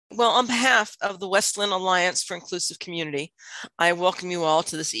Well, on behalf of the West Linn Alliance for Inclusive Community, I welcome you all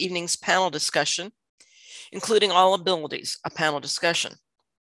to this evening's panel discussion, including all abilities, a panel discussion.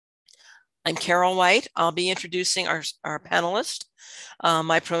 I'm Carol White. I'll be introducing our panelist.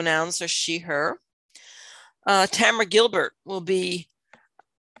 My pronouns are she, her. Tamara Gilbert will be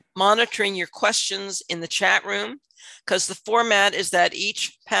monitoring your questions in the chat room, because the format is that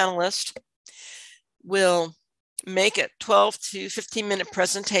each panelist will make a 12 to 15-minute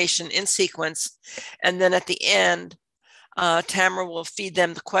presentation in sequence, and then at the end, Tamara will feed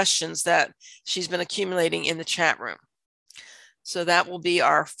them the questions that she's been accumulating in the chat room. So that will be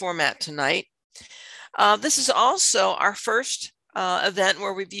our format tonight. This is also our first event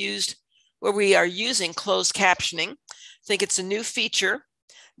where we are using closed captioning. I think it's a new feature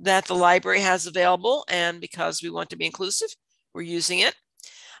that the library has available, and because we want to be inclusive, we're using it.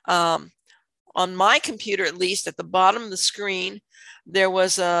 On my computer, at least, at the bottom of the screen, there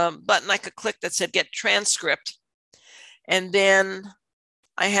was a button I could click that said get transcript. And then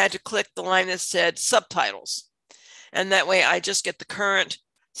I had to click the line that said subtitles. And that way I just get the current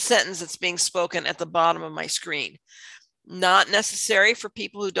sentence that's being spoken at the bottom of my screen. Not necessary for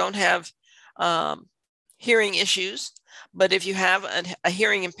people who don't have hearing issues, but if you have a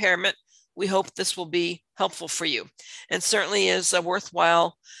hearing impairment, we hope this will be helpful for you, and certainly is a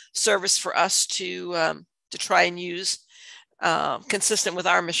worthwhile service for us to try and use, consistent with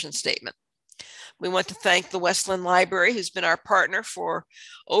our mission statement. We want to thank the West Linn Library, who's been our partner for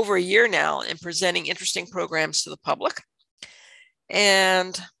over a year now in presenting interesting programs to the public.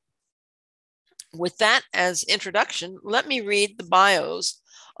 And with that as introduction, let me read the bios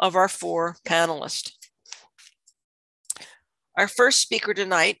of our 4 panelists. Our first speaker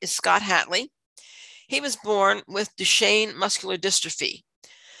tonight is Scott Hatley. He was born with Duchenne muscular dystrophy.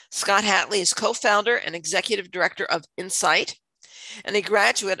 Scott Hatley is co-founder and executive director of Insight and a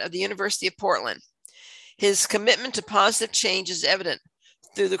graduate of the University of Portland. His commitment to positive change is evident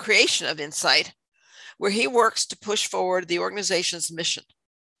through the creation of Insight, where he works to push forward the organization's mission,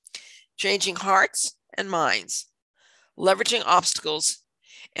 changing hearts and minds, leveraging obstacles,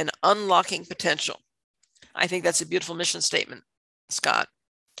 and unlocking potential. I think that's a beautiful mission statement, Scott.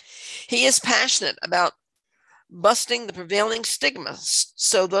 He is passionate about busting the prevailing stigmas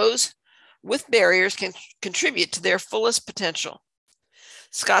so those with barriers can contribute to their fullest potential.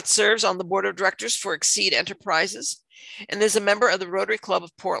 Scott serves on the board of directors for Exceed Enterprises and is a member of the Rotary Club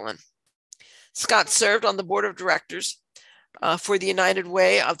of Portland. Scott served on the board of directors for the United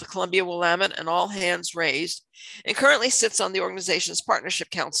Way of the Columbia Willamette and All Hands Raised, and currently sits on the organization's partnership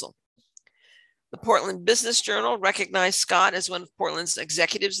council. The Portland Business Journal recognized Scott as one of Portland's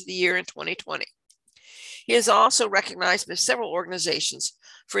Executives of the Year in 2020. He is also recognized by several organizations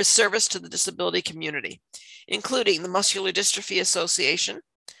for his service to the disability community, including the Muscular Dystrophy Association,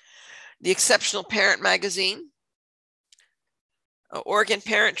 the Exceptional Parent Magazine, Oregon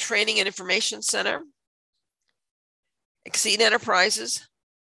Parent Training and Information Center, Exceed Enterprises,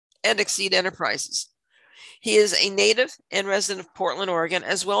 and Exceed Enterprises. He is a native and resident of Portland, Oregon,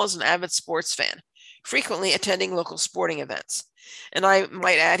 as well as an avid sports fan, frequently attending local sporting events. And I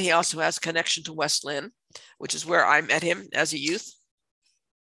might add, he also has a connection to West Linn, which is where I met him as a youth.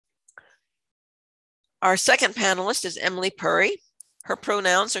 Our second panelist is Emily Purry. Her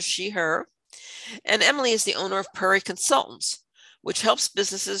pronouns are she, her. And Emily is the owner of Purry Consultants, which helps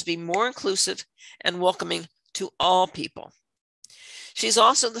businesses be more inclusive and welcoming to all people. She's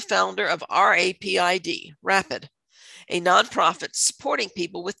also the founder of RAPID, Rapid, a nonprofit supporting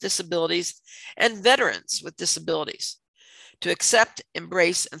people with disabilities and veterans with disabilities to accept,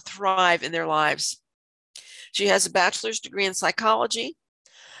 embrace, and thrive in their lives. She has a bachelor's degree in psychology,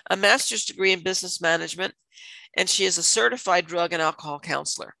 a master's degree in business management, and she is a certified drug and alcohol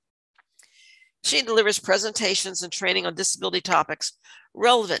counselor. She delivers presentations and training on disability topics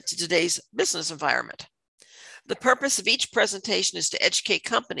relevant to today's business environment. The purpose of each presentation is to educate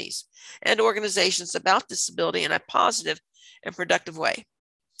companies and organizations about disability in a positive and productive way.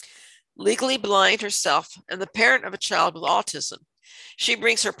 Legally blind herself and the parent of a child with autism, she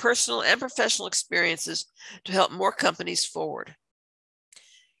brings her personal and professional experiences to help more companies forward.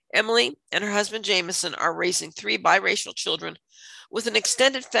 Emily and her husband Jameson are raising 3 biracial children with an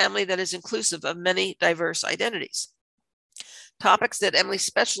extended family that is inclusive of many diverse identities. Topics that Emily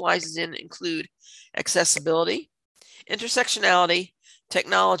specializes in include accessibility, intersectionality,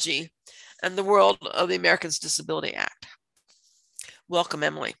 technology, and the world of the Americans with Disabilities Act. Welcome,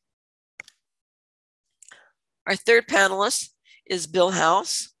 Emily. Our third panelist is Bill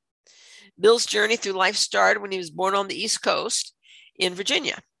House. Bill's journey through life started when he was born on the East Coast in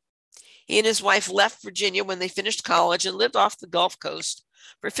Virginia. He and his wife left Virginia when they finished college and lived off the Gulf Coast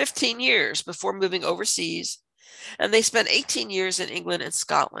for 15 years before moving overseas, and they spent 18 years in England and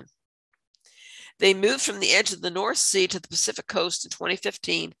Scotland. They moved from the edge of the North Sea to the Pacific coast in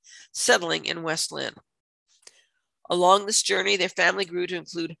 2015, settling in West Linn. Along this journey, their family grew to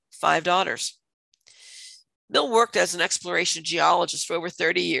include 5 daughters. Bill worked as an exploration geologist for over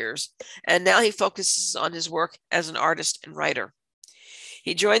 30 years, and now he focuses on his work as an artist and writer.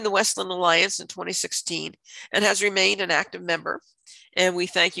 He joined the West Linn Alliance in 2016 and has remained an active member, and we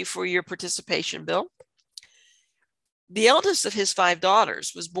thank you for your participation, Bill. The eldest of his 5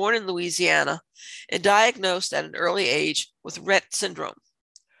 daughters was born in Louisiana and diagnosed at an early age with Rett syndrome.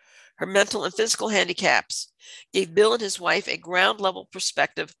 Her mental and physical handicaps gave Bill and his wife a ground-level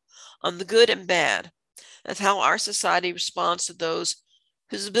perspective on the good and bad of how our society responds to those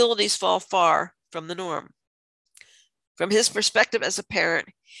whose abilities fall far from the norm. From his perspective as a parent,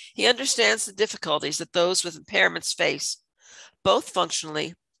 he understands the difficulties that those with impairments face, both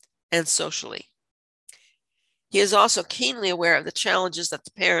functionally and socially. He is also keenly aware of the challenges that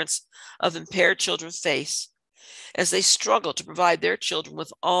the parents of impaired children face as they struggle to provide their children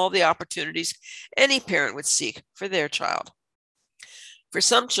with all the opportunities any parent would seek for their child. For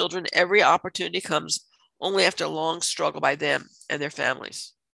some children, every opportunity comes only after a long struggle by them and their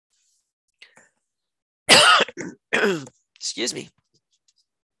families. Excuse me.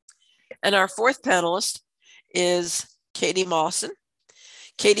 And our 4th panelist is Katy Mawson.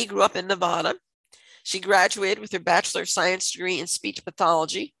 Katy grew up in Nevada. She graduated with her Bachelor of Science degree in speech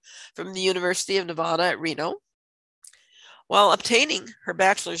pathology from the University of Nevada at Reno. While obtaining her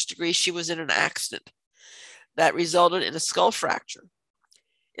bachelor's degree, she was in an accident that resulted in a skull fracture.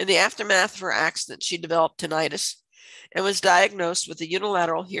 In the aftermath of her accident, she developed tinnitus and was diagnosed with a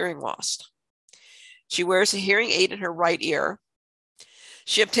unilateral hearing loss. She wears a hearing aid in her right ear.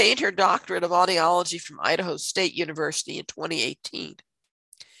 She obtained her doctorate of audiology from Idaho State University in 2018.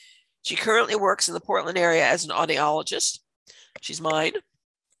 She currently works in the Portland area as an audiologist. She's mine,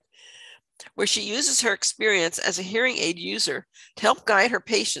 where she uses her experience as a hearing aid user to help guide her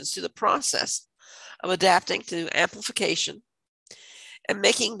patients through the process of adapting to amplification and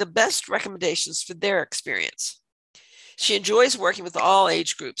making the best recommendations for their experience. She enjoys working with all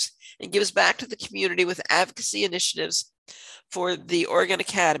age groups and gives back to the community with advocacy initiatives for the Oregon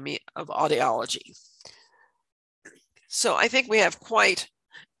Academy of Audiology. So I think we have quite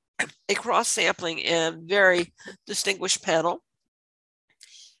a cross-sampling and very distinguished panel.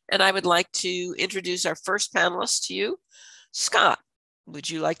 And I would like to introduce our first panelist to you. Scott, would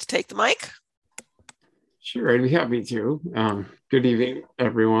you like to take the mic? Sure, I'd be happy to. Good evening,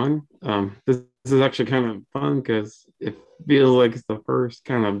 everyone. This is actually kind of fun because it feels like it's the first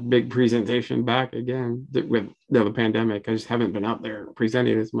kind of big presentation back again with the pandemic. I just haven't been out there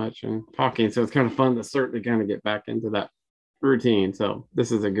presenting as much and talking. So it's kind of fun to start to kind of get back into that routine. So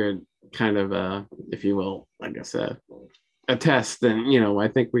this is a good kind of, if you will, I guess, a test. And, I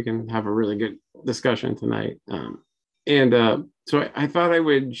think we can have a really good discussion tonight. So I thought I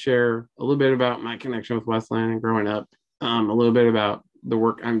would share a little bit about my connection with West Linn and growing up, a little bit about the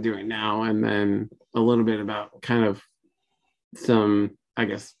work I'm doing now, and then a little bit about kind of some, I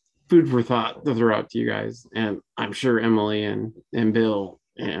guess, food for thought to throw out to you guys. And I'm sure Emily and Bill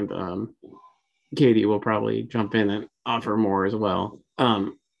and Katy will probably jump in and offer more as well.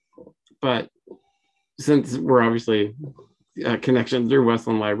 But since we're obviously a connection through West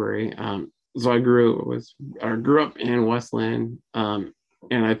Linn Library, so I grew up in West Linn, and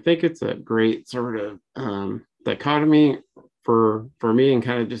I think it's a great sort of dichotomy for me, and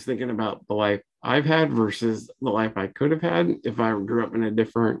kind of just thinking about the life I've had versus the life I could have had if I grew up in a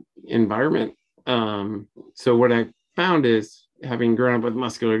different environment. So what I found is, having grown up with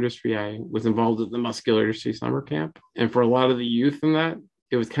muscular dystrophy, I was involved with the muscular dystrophy summer camp, and for a lot of the youth in that,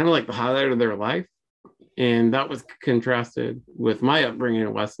 it was kind of like the highlight of their life. And that was contrasted with my upbringing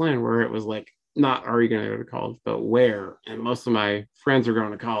in West Linn, where it was like, not are you going to go to college, but where. And most of my friends were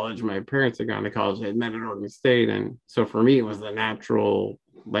going to college. My parents had gone to college. They had met at Oregon State. And so for me, it was the natural,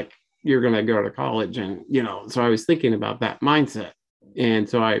 like, you're going to go to college. And, so I was thinking about that mindset. And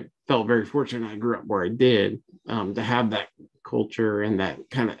so I felt very fortunate I grew up where I did, to have that culture and that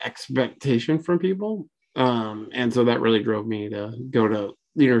kind of expectation from people. And so that really drove me to go to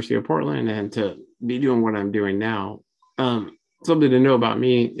the University of Portland and to be doing what I'm doing now. Something to know about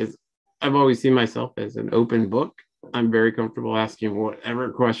me is I've always seen myself as an open book. I'm very comfortable asking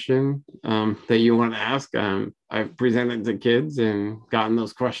whatever question that you want to ask. I've presented to kids and gotten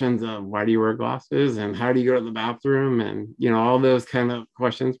those questions of, why do you wear glasses, and how do you go to the bathroom, and all those kind of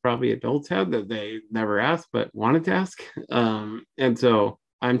questions probably adults had that they never asked but wanted to ask. And so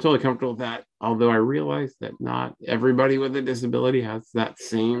I'm totally comfortable with that. Although I realize that not everybody with a disability has that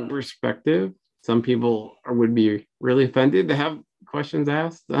same perspective. Some people would be really offended to have questions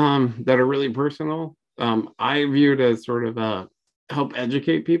asked that are really personal. I view it as sort of help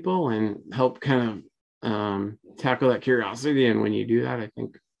educate people and help kind of tackle that curiosity. And when you do that, I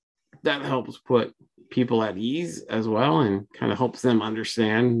think that helps put people at ease as well, and kind of helps them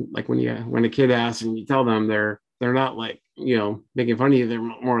understand. Like when a kid asks and you tell them, they're not like, making fun of you. They're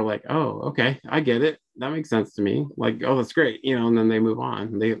more like, oh, okay, I get it. That makes sense to me. Like, oh, that's great. And then they move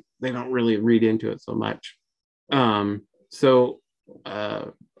on. They don't really read into it so much. So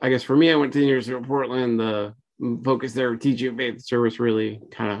I guess for me, I went to the University of Portland. The focus there of teaching faith service really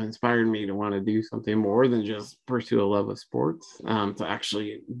kind of inspired me to want to do something more than just pursue a love of sports, to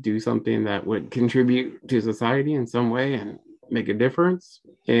actually do something that would contribute to society in some way and make a difference.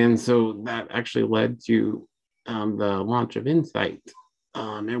 And so that actually led to the launch of Insight.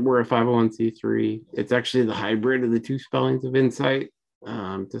 And we're a 501c3. It's actually the hybrid of the two spellings of Insight,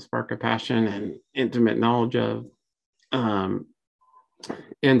 to spark a passion and intimate knowledge of.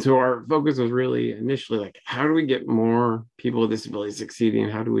 And so our focus was really initially like, how do we get more people with disabilities succeeding?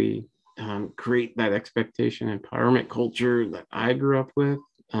 How do we create that expectation empowerment culture that I grew up with?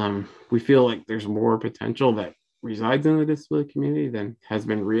 We feel like there's more potential that resides in the disability community than has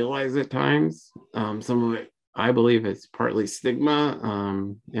been realized at times. Some of it, I believe, is partly stigma,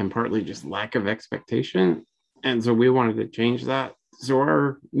 and partly just lack of expectation. And so we wanted to change that. So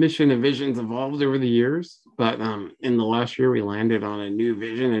our mission and visions evolved over the years, but in the last year we landed on a new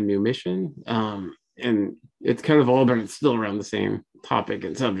vision and new mission, and it's kind of all, but it's still around the same topic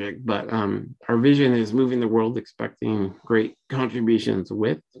and subject. But our vision is moving the world, expecting great contributions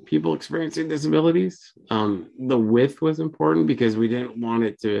with people experiencing disabilities. The with was important because we didn't want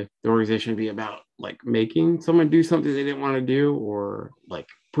the organization to be about like making someone do something they didn't want to do, or like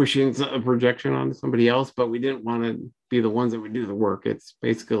pushing a projection onto somebody else, but we didn't want to be the ones that would do the work. It's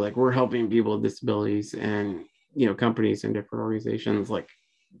basically like we're helping people with disabilities, and companies and different organizations like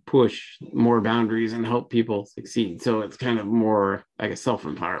push more boundaries and help people succeed. So it's kind of more like a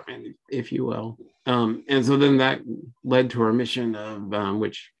self-empowerment, if you will. And so then that led to our mission of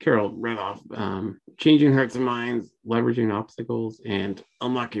which Carol read off, changing hearts and minds, leveraging obstacles, and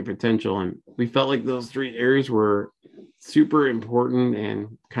unlocking potential. And we felt like those three areas were super important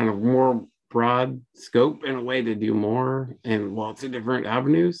and kind of more broad scope in a way to do more in lots of different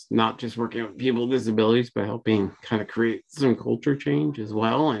avenues, not just working with people with disabilities, but helping kind of create some culture change as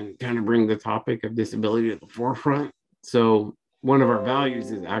well, and kind of bring the topic of disability to the forefront. So one of our values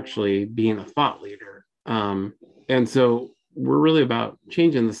is actually being a thought leader. And so we're really about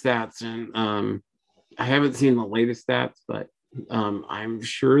changing the stats. And I haven't seen the latest stats, but I'm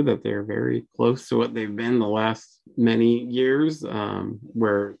sure that they're very close to what they've been the last many years,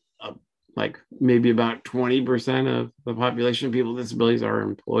 where like maybe about 20% of the population of people with disabilities are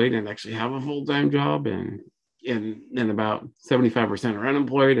employed and actually have a full-time job, and about 75% are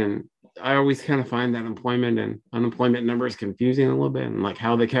unemployed. And I always kind of find that employment and unemployment numbers confusing a little bit, and like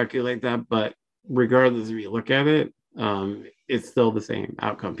how they calculate that. But regardless if you look at it, it's still the same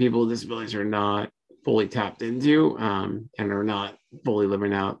outcome. People with disabilities are not fully tapped into, and are not fully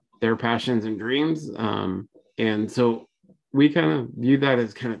living out their passions and dreams. And so we kind of view that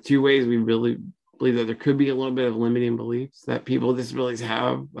as kind of two ways. We really believe that there could be a little bit of limiting beliefs that people with disabilities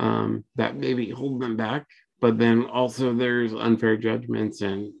have, that maybe hold them back. But then also there's unfair judgments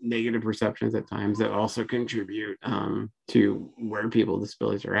and negative perceptions at times that also contribute to where people with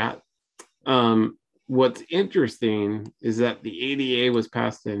disabilities are at. What's interesting is that the ADA was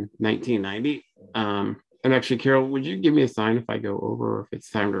passed in 1990. And actually, Carol, would you give me a sign if I go over, or if it's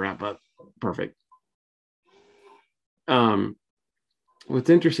time to wrap up? Perfect. What's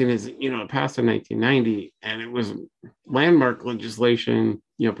interesting is, it passed in 1990, and it was landmark legislation,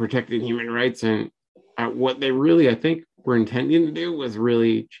 protecting human rights. And what they really, I think, were intending to do was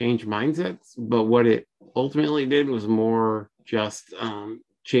really change mindsets. But what it ultimately did was more just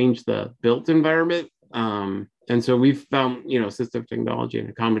change the built environment. And so we've found, assistive technology and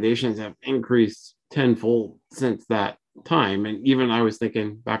accommodations have increased tenfold since that time. And even I was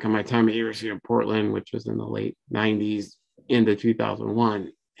thinking back on my time at University of Portland, which was in the late 90s into 2001.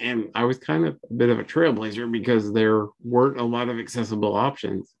 And I was kind of a bit of a trailblazer because there weren't a lot of accessible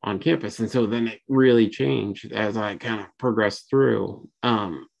options on campus. And so then it really changed as I kind of progressed through.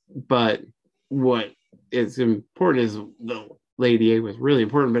 But what is important is the ADA was really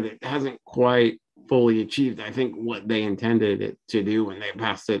important, but it hasn't quite fully achieved, I think, what they intended it to do when they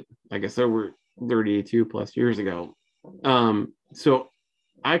passed it, like I said, over 32 plus years ago. So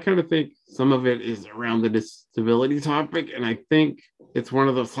I kind of think some of it is around the disability topic. And I think it's one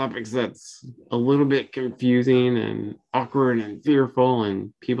of those topics that's a little bit confusing and awkward and fearful,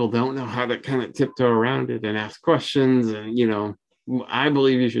 and people don't know how to kind of tiptoe around it and ask questions. And, I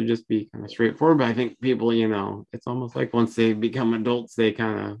believe you should just be kind of straightforward. But I think people, it's almost like once they become adults, they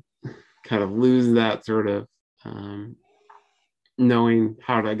kind of lose that sort of knowing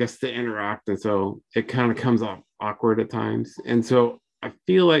how to, I guess, to interact. And so it kind of comes off awkward at times. And so I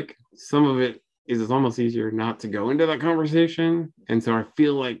feel like some of it is it's almost easier not to go into that conversation. And so I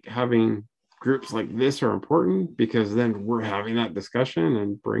feel like having groups like this are important, because then we're having that discussion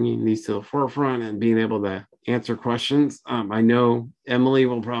and bringing these to the forefront and being able to answer questions. I know Emily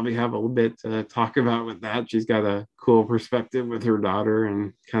will probably have a little bit to talk about with that. She's got a cool perspective with her daughter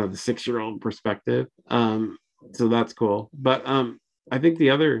and kind of the 6-year-old perspective. So that's cool. But I think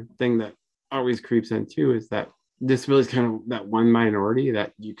the other thing that always creeps in too is that disability is kind of that one minority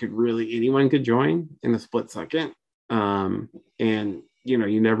that anyone could join in a split second. And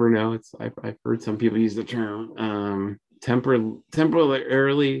you never know. I've heard some people use the term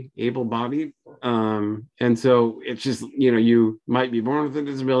temporarily able-bodied. And so it's just, you might be born with a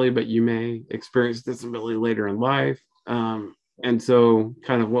disability, but you may experience disability later in life. And so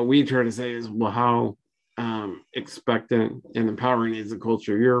kind of what we try to say is, well, how expectant and empowering is the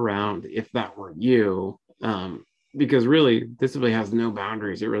culture you're around if that were you? Because really, disability has no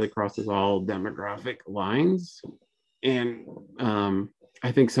boundaries. It really crosses all demographic lines. And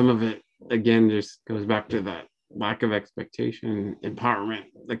I think some of it, again, just goes back to that lack of expectation, empowerment,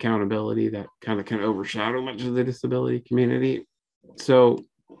 accountability that kind of can overshadow much of the disability community. So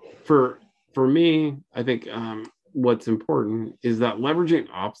for me, I think what's important is that leveraging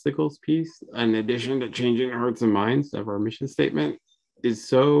obstacles piece, in addition to changing the hearts and minds of our mission statement, is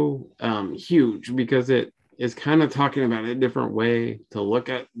so huge, because it is kind of talking about a different way to look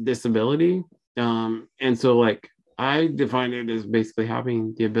at disability. And so like I define it as basically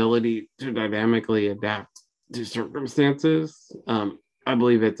having the ability to dynamically adapt to circumstances. I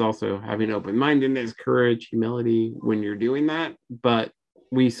believe it's also having open-mindedness, courage, humility when you're doing that. But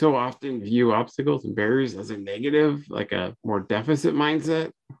we so often view obstacles and barriers as a negative, like a more deficit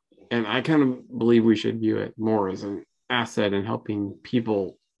mindset. And I kind of believe we should view it more as an asset in helping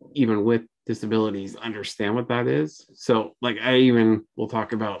people, even with disabilities, understand what that is. So like I even will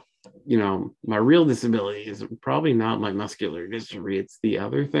talk about, my real disability is probably not my muscular dystrophy. It's the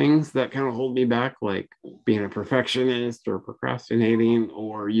other things that kind of hold me back, like being a perfectionist or procrastinating.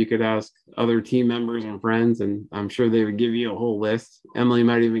 Or you could ask other team members and friends, and I'm sure they would give you a whole list. Emily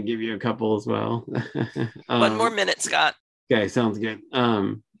might even give you a couple as well. 1 more minute, Scott. Okay, sounds good.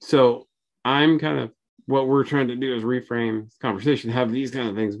 So I'm kind of, what we're trying to do is reframe this conversation, have these kind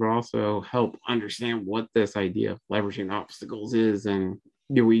of things, but also help understand what this idea of leveraging obstacles is. And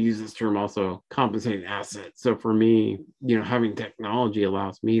we use this term also, compensating assets. So for me, having technology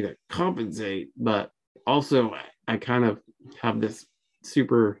allows me to compensate, but also I kind of have this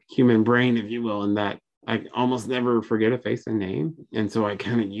superhuman brain, if you will, in that I almost never forget a face and name. And so I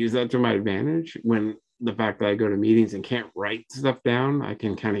kind of use that to my advantage. When the fact that I go to meetings and can't write stuff down, I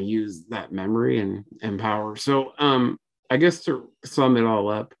can kind of use that memory and power. So I guess to sum it all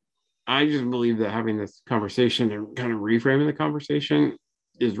up, I just believe that having this conversation and kind of reframing the conversation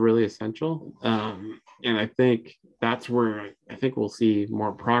is really essential. And I think that's where I think we'll see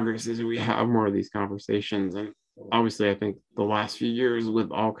more progress as we have more of these conversations. And obviously, I think the last few years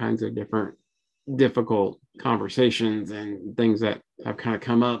with all kinds of different difficult conversations and things that have kind of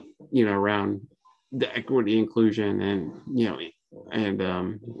come up, around the equity, inclusion, and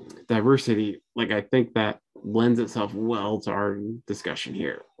diversity, like I think that lends itself well to our discussion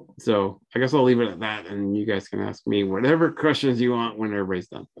here. So I guess I'll leave it at that, and you guys can ask me whatever questions you want when everybody's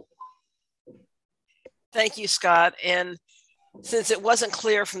done. Thank you, Scott. And since it wasn't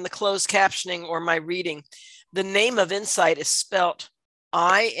clear from the closed captioning or my reading, the name of Insight is spelt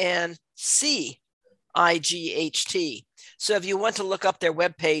INCIGHT. So if you want to look up their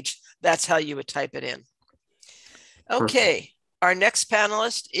webpage, that's how you would type it in. Okay, perfect. Our next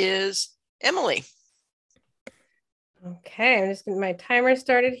panelist is Emily. Okay, I'm just getting my timer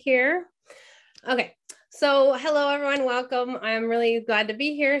started here. Okay, so hello everyone, welcome. I'm really glad to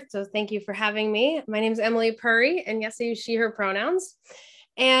be here, so thank you for having me. My name is Emily Purry, and yes, I use she, her pronouns.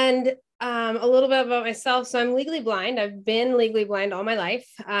 And a little bit about myself. So I'm legally blind. I've been legally blind all my life.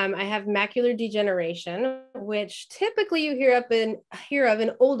 I have macular degeneration, which typically you hear of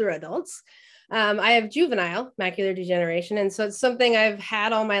in older adults. I have juvenile macular degeneration. And so it's something I've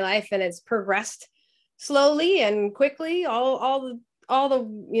had all my life, and it's progressed slowly and quickly all all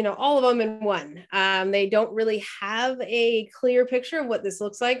of them in one. They don't really have a clear picture of what this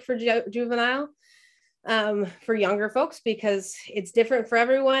looks like for juvenile, for younger folks, because it's different for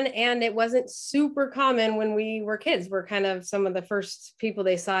everyone. And it wasn't super common when we were kids. We're kind of some of the first people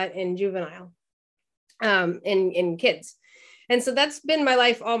they saw it in juvenile, in kids. And so that's been my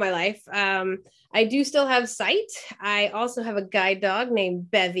life, all my life. I do still have sight. I also have a guide dog named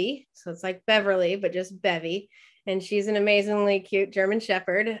Bevy. So it's like Beverly, but just Bevy. And she's an amazingly cute German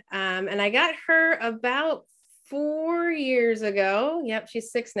Shepherd. And I got her about 4 years ago. Yep,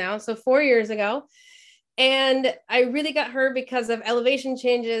 she's 6 now. So 4 years ago. And I really got her because of elevation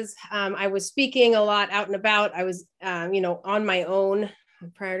changes. I was speaking a lot out and about. I was, on my own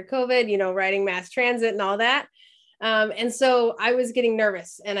prior to COVID, riding mass transit and all that. And so I was getting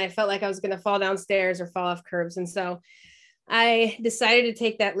nervous and I felt like I was going to fall downstairs or fall off curbs. And so I decided to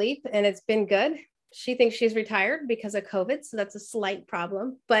take that leap, and it's been good. She thinks she's retired because of COVID. So that's a slight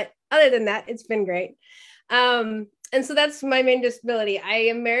problem. But other than that, it's been great. And so that's my main disability. I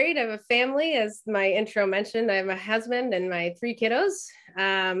am married. I have a family, as my intro mentioned. I have a husband and my 3 kiddos.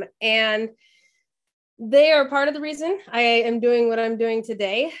 And they are part of the reason I am doing what I'm doing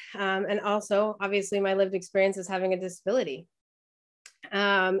today. And also, obviously, my lived experience is having a disability.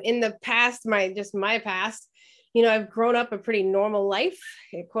 In the past, my past, I've grown up a pretty normal life,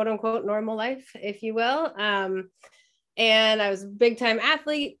 quote unquote, normal life, if you will. And I was a big time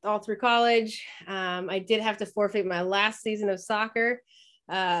athlete all through college. I did have to forfeit my last season of soccer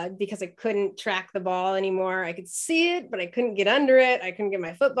because I couldn't track the ball anymore. I could see it, but I couldn't get under it. I couldn't get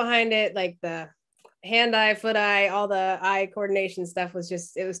my foot behind it. Like the hand-eye, foot-eye, all the eye coordination stuff was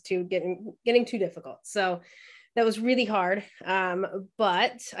just, it was getting too difficult. So that was really hard.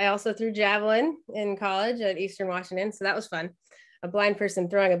 But I also threw javelin in college at Eastern Washington. So that was fun. A blind person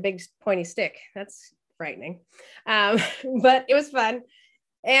throwing a big pointy stick. That's frightening. But it was fun.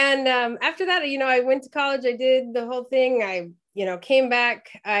 And after that, I went to college. I did the whole thing. I, came back.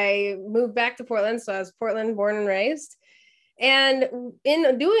 I moved back to Portland. So I was Portland born and raised. And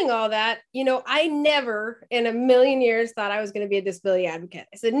in doing all that, I never in a million years thought I was going to be a disability advocate.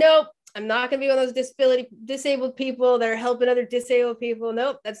 I said, nope, I'm not going to be one of those disabled people that are helping other disabled people.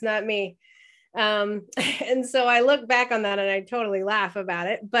 Nope, that's not me. And so I look back on that and I totally laugh about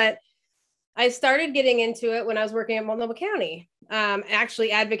it. But I started getting into it when I was working at Multnomah County,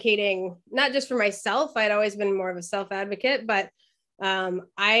 actually advocating not just for myself. I'd always been more of a self-advocate, but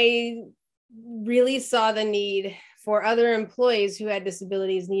I really saw the need for other employees who had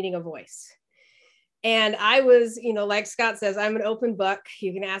disabilities needing a voice. And I was, like Scott says, I'm an open book.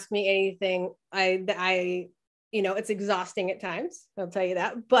 You can ask me anything. It's exhausting at times, I'll tell you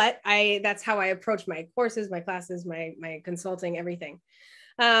that, but that's how I approach my courses, my classes, my consulting, everything.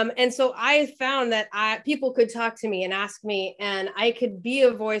 And so I found that people could talk to me and ask me, and I could be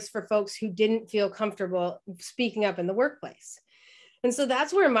a voice for folks who didn't feel comfortable speaking up in the workplace. And so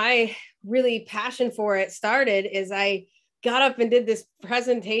that's where my really passion for it started. Is I got up and did this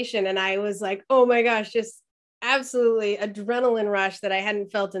presentation and I was like, oh my gosh, just absolutely adrenaline rush that I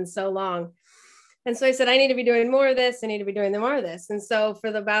hadn't felt in so long. And so I said, I need to be doing more of this. I need to be doing more of this. And so for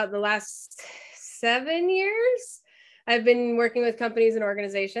about the last 7 years, I've been working with companies and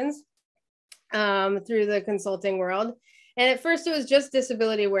organizations through the consulting world. And at first it was just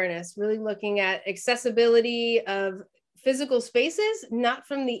disability awareness, really looking at accessibility of physical spaces, not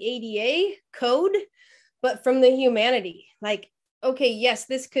from the ADA code, but from the humanity. Like, okay, yes,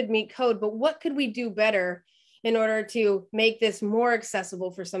 this could meet code, but what could we do better in order to make this more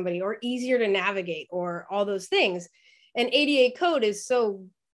accessible for somebody or easier to navigate or all those things? And ADA code is so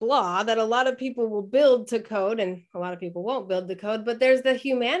blah that a lot of people will build to code and a lot of people won't build the code, but there's the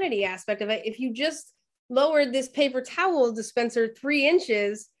humanity aspect of it. If you just lowered this paper towel dispenser 3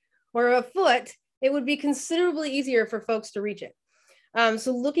 inches or a foot, it would be considerably easier for folks to reach it.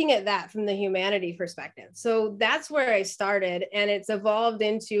 So looking at that from the humanity perspective. So that's where I started, and it's evolved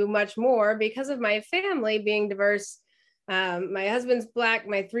into much more because of my family being diverse. My husband's Black,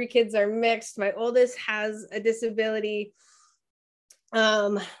 my 3 kids are mixed. My oldest has a disability.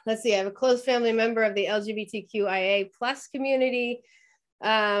 Let's see, I have a close family member of the LGBTQIA plus community.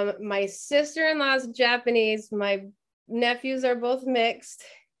 My sister-in-law is Japanese. My nephews are both mixed.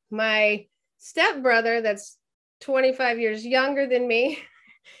 My stepbrother, that's 25 years younger than me,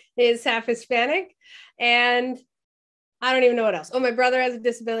 is half Hispanic. And I don't even know what else. Oh, my brother has a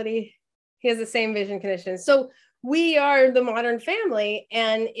disability. He has the same vision condition. So we are the modern family.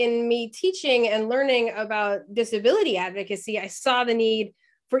 And in me teaching and learning about disability advocacy, I saw the need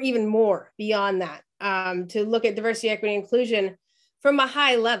for even more beyond that, to look at diversity, equity, inclusion from a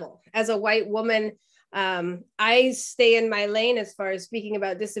high level. As a white woman, I stay in my lane as far as speaking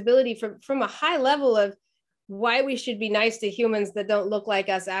about disability from a high level of why we should be nice to humans that don't look like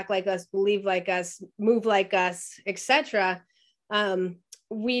us, act like us, believe like us, move like us, etc.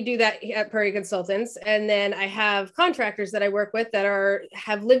 We do that at Purry Consultants. And then I have contractors that I work with that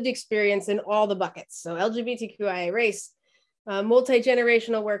have lived experience in all the buckets. So LGBTQIA, race,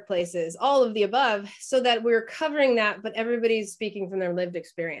 multi-generational workplaces, all of the above, so that we're covering that, but everybody's speaking from their lived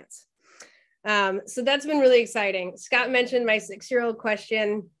experience. So that's been really exciting. Scott mentioned my 6-year-old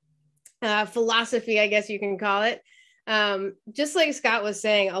question, philosophy, I guess you can call it. Just like Scott was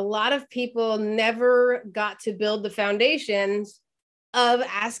saying, a lot of people never got to build the foundations of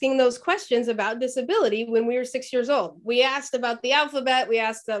asking those questions about disability when we were 6 years old. We asked about the alphabet. We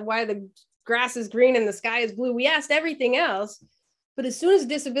asked why the grass is green and the sky is blue. We asked everything else. But as soon as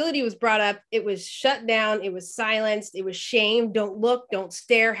disability was brought up, it was shut down. It was silenced. It was shamed. Don't look, don't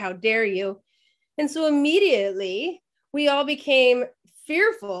stare. How dare you? And so immediately we all became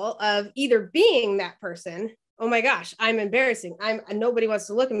fearful of either being that person. Oh my gosh, I'm embarrassing. Nobody wants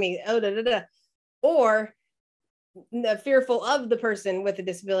to look at me. Oh, da, da, da. Or fearful of the person with a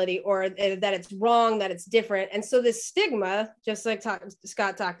disability, or that it's wrong, that it's different. And so this stigma, just like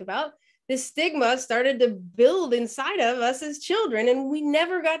Scott talked about, this stigma started to build inside of us as children, and we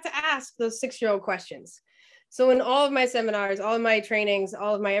never got to ask those 6-year-old questions. So in all of my seminars, all of my trainings,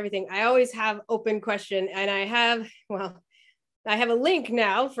 all of my everything, I always have open question. And I have a link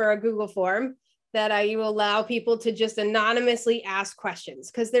now for a Google form that I will allow people to just anonymously ask questions,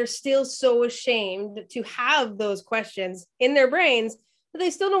 because they're still so ashamed to have those questions in their brains, but they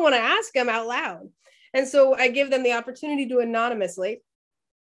still don't want to ask them out loud. And so I give them the opportunity to anonymously,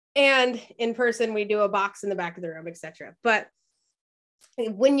 and in person, we do a box in the back of the room, etc. But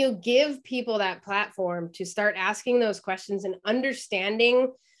when you give people that platform to start asking those questions and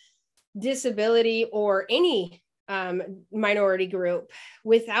understanding disability or any minority group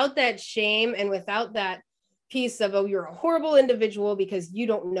without that shame and without that piece of, oh, you're a horrible individual because you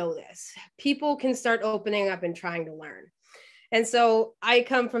don't know this, people can start opening up and trying to learn. And so I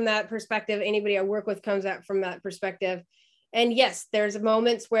come from that perspective. Anybody I work with comes out from that perspective. And yes, there's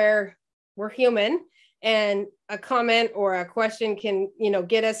moments where we're human, and a comment or a question can,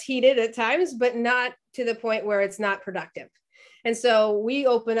 get us heated at times, but not to the point where it's not productive. And so we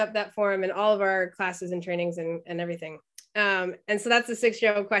open up that forum in all of our classes and trainings and everything. And so that's the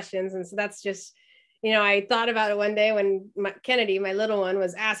 6-year-old questions. And so that's just, I thought about it one day when Kennedy, my little one,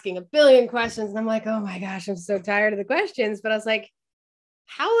 was asking a billion questions. And I'm like, oh my gosh, I'm so tired of the questions. But I was like,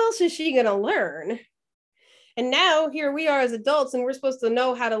 how else is she going to learn? And now here we are as adults, and we're supposed to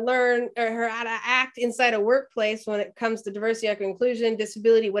know how to learn or how to act inside a workplace when it comes to diversity, equity, inclusion,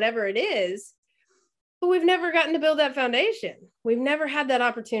 disability, whatever it is. But we've never gotten to build that foundation. We've never had that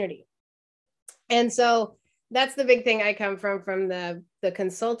opportunity. And so that's the big thing I come from the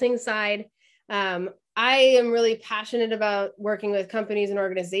consulting side. I am really passionate about working with companies and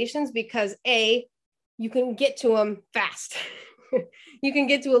organizations because you can get to them fast. You can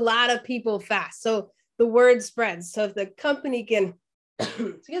get to a lot of people fast. So the word spreads. So if the company can,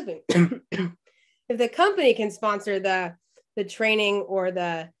 excuse me, if the company can sponsor the training or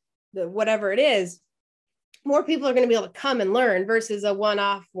the whatever it is, more people are going to be able to come and learn versus a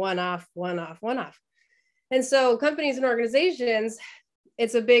one-off. And so companies and organizations,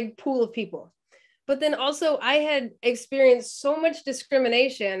 it's a big pool of people. But then also I had experienced so much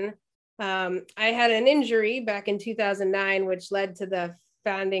discrimination. I had an injury back in 2009, which led to the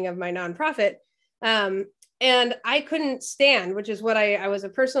founding of my nonprofit. And I couldn't stand, which is what I was a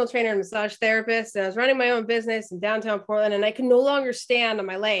personal trainer and massage therapist, and I was running my own business in downtown Portland, and I could no longer stand on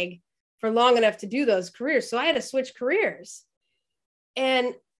my leg for long enough to do those careers. So I had to switch careers.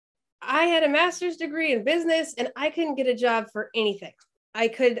 And I had a master's degree in business, and I couldn't get a job for anything.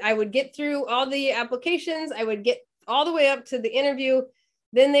 I would get through all the applications. I would get all the way up to the interview.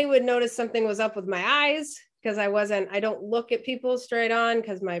 Then they would notice something was up with my eyes, because I don't look at people straight on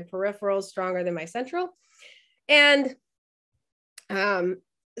because my peripheral is stronger than my central. And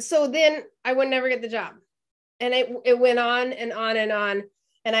so then I would never get the job. And it went on and on and on.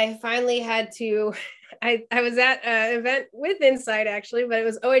 And I finally had to, I was at an event with Insight actually, but it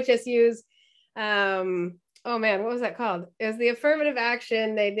was OHSU's, oh man, what was that called? It was the affirmative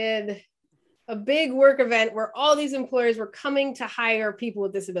action. They did a big work event where all these employers were coming to hire people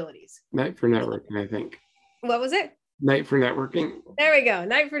with disabilities. Night for networking, I think. What was it? Night for networking. There we go.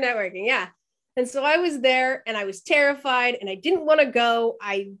 Night for networking. Yeah. And so I was there and I was terrified and I didn't want to go.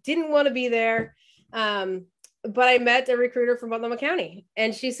 I didn't want to be there. But I met a recruiter from Multnomah County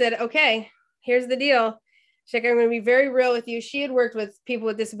and she said, okay, here's the deal. She's like, I'm going to be very real with you. She had worked with people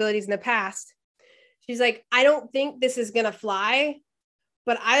with disabilities in the past. She's like, I don't think this is going to fly,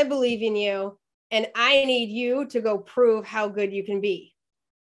 but I believe in you. And I need you to go prove how good you can be,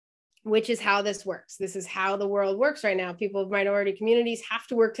 which is how this works. This is how the world works right now. People of minority communities have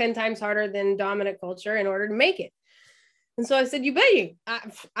to work 10 times harder than dominant culture in order to make it. And so I said, you bet you.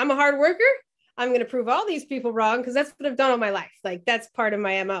 I'm a hard worker. I'm going to prove all these people wrong because that's what I've done all my life. Like, that's part of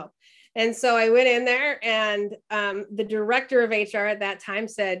my MO. And so I went in there, and the director of HR at that time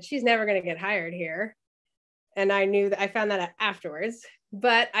said, she's never going to get hired here. And I knew that. I found that out afterwards.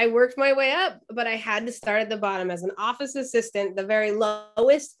 But I worked my way up, but I had to start at the bottom as an office assistant, the very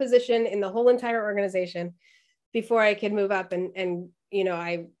lowest position in the whole entire organization, before I could move up. And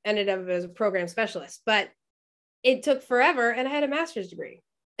I ended up as a program specialist, but it took forever, and I had a master's degree.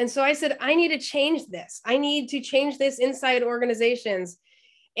 And so I said, I need to change this. I need to change this inside organizations.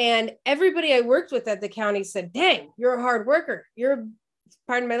 And everybody I worked with at the county said, dang, you're a hard worker. You're,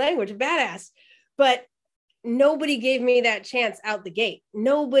 pardon my language, a badass. But nobody gave me that chance out the gate.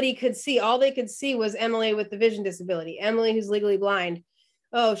 Nobody could see. All they could see was Emily with the vision disability, Emily who's legally blind.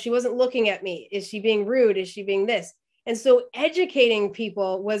 Oh, she wasn't looking at me. Is she being rude? Is she being this? And so educating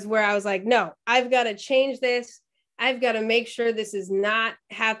people was where I was like, no, I've got to change this. I've got to make sure this is not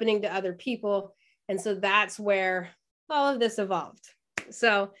happening to other people. And so that's where all of this evolved.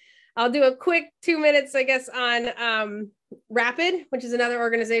 So I'll do a quick 2 minutes, I guess, on RAPID, which is another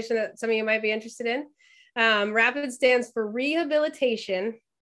organization that some of you might be interested in. RAPID stands for Rehabilitation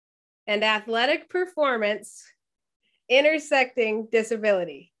and Athletic Performance Intersecting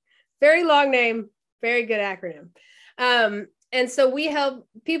Disability. Very long name, very good acronym. And so we help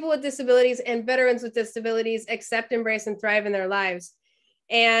people with disabilities and veterans with disabilities accept, embrace, and thrive in their lives.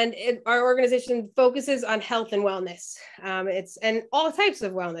 And our organization focuses on health and wellness. And all types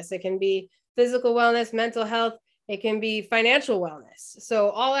of wellness. It can be physical wellness, mental health. It can be financial wellness. So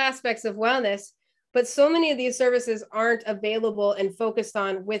all aspects of wellness. But so many of these services aren't available and focused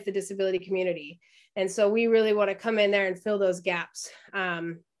on with the disability community. And so we really want to come in there and fill those gaps.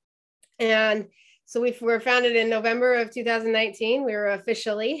 And so we were founded in November of 2019. We were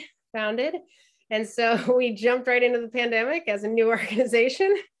officially founded. And so we jumped right into the pandemic as a new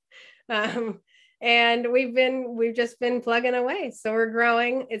organization. And we've just been plugging away. So we're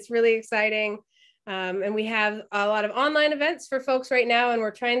growing. It's really exciting. And we have a lot of online events for folks right now. And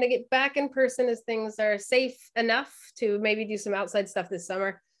we're trying to get back in person as things are safe enough to maybe do some outside stuff this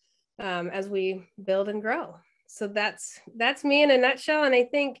summer as we build and grow. So that's me in a nutshell. And I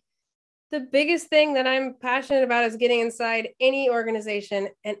think the biggest thing that I'm passionate about is getting inside any organization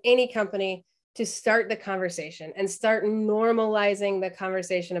and any company to start the conversation and start normalizing the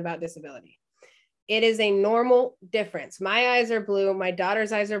conversation about disability. It is a normal difference. My eyes are blue. My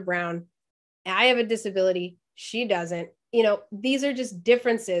daughter's eyes are brown. I have a disability. She doesn't. These are just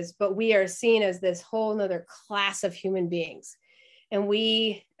differences, but we are seen as this whole nother class of human beings. And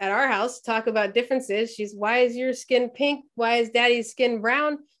we, at our house, talk about differences. Why is your skin pink? Why is daddy's skin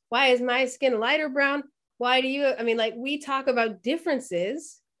brown? Why is my skin lighter brown? Why do you, we talk about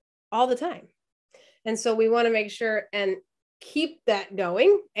differences all the time. And so we want to make sure and keep that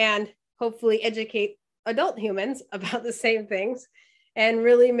going and hopefully educate adult humans about the same things and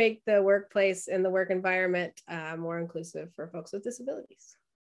really make the workplace and the work environment more inclusive for folks with disabilities.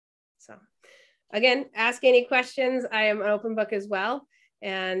 So again, ask any questions. I am an open book as well.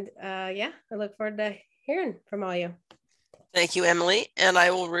 And I look forward to hearing from all you. Thank you, Emily. And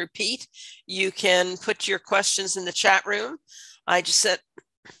I will repeat, you can put your questions in the chat room. I just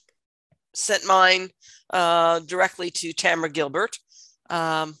sent mine directly to Tamara Gilbert,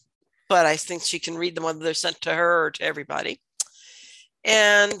 but I think she can read them whether they're sent to her or to everybody.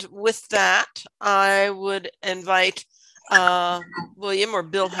 And with that, I would invite William or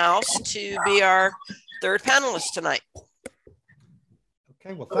Bill House to be our third panelist tonight.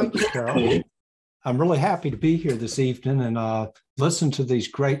 Okay, well, thank you, Carol. I'm really happy to be here this evening and listen to these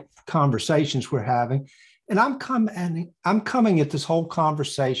great conversations we're having. And I'm coming at this whole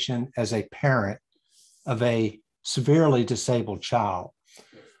conversation as a parent of a severely disabled child.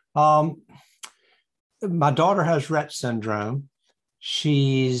 My daughter has Rett syndrome.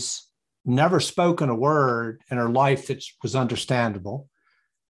 She's never spoken a word in her life that was understandable.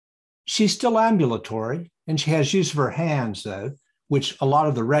 She's still ambulatory, and she has use of her hands, though, which a lot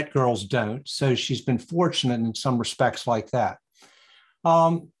of the Rett girls don't. So she's been fortunate in some respects like that.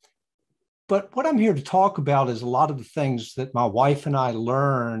 But what I'm here to talk about is a lot of the things that my wife and I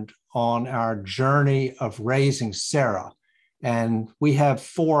learned on our journey of raising Sarah. And we have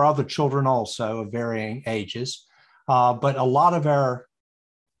 4 other children also of varying ages. But a lot of our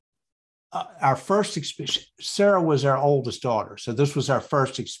first experience, Sarah was our oldest daughter. So this was our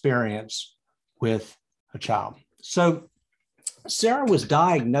first experience with a child. So Sarah was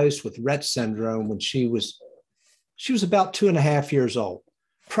diagnosed with Rett syndrome when she was about 2.5 years old.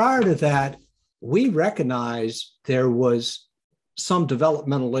 Prior to that, we recognized there was some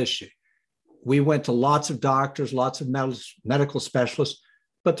developmental issue. We went to lots of doctors, lots of medical specialists,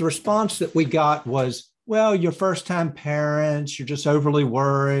 but the response that we got was, well, you're first-time parents, you're just overly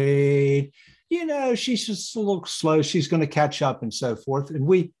worried. You know, she's just a little slow, she's going to catch up and so forth. And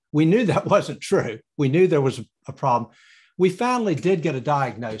we knew that wasn't true. We knew there was a problem. We finally did get a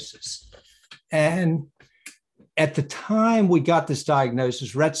diagnosis. And at the time we got this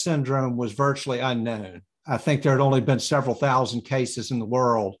diagnosis, Rett syndrome was virtually unknown. I think there had only been several thousand cases in the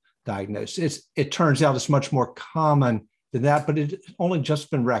world diagnosed. It turns out it's much more common than that, but it only just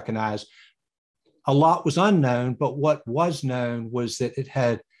been recognized. A lot was unknown, but what was known was that it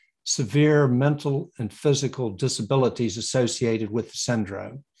had severe mental and physical disabilities associated with the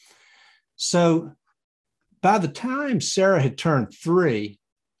syndrome. So by the time Sarah had turned 3,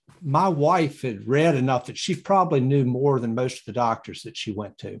 my wife had read enough that she probably knew more than most of the doctors that she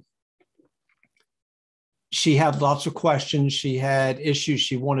went to. She had lots of questions. She had issues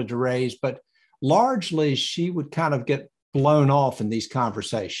she wanted to raise, but largely she would kind of get blown off in these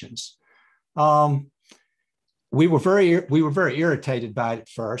conversations. We were very irritated by it at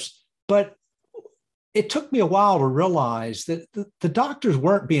first, but it took me a while to realize that the doctors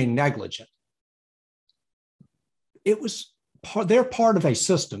weren't being negligent. They're part of a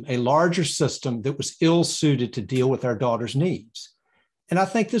system, a larger system that was ill-suited to deal with our daughter's needs. And I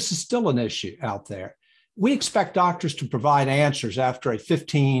think this is still an issue out there. We expect doctors to provide answers after a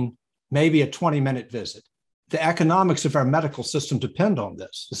 15, maybe a 20-minute visit. The economics of our medical system depend on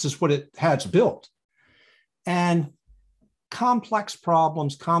this. This is what it has built. And complex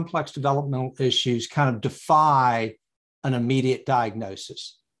problems, complex developmental issues kind of defy an immediate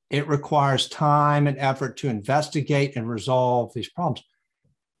diagnosis. It requires time and effort to investigate and resolve these problems.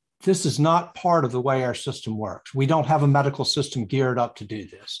 This is not part of the way our system works. We don't have a medical system geared up to do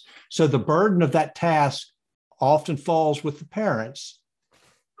this. So the burden of that task often falls with the parents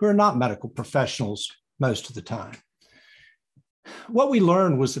who are not medical professionals most of the time. What we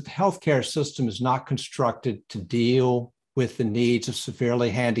learned was that the healthcare system is not constructed to deal with the needs of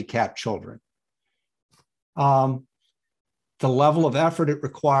severely handicapped children. The level of effort it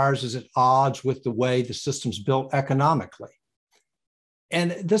requires is at odds with the way the system's built economically.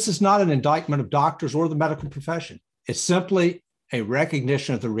 And this is not an indictment of doctors or the medical profession. It's simply a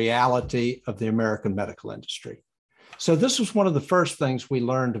recognition of the reality of the American medical industry. So this was one of the first things we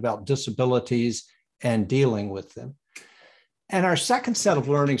learned about disabilities and dealing with them. And our second set of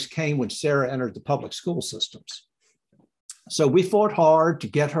learnings came when Sarah entered the public school systems. So we fought hard to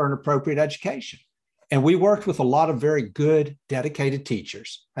get her an appropriate education. And we worked with a lot of very good, dedicated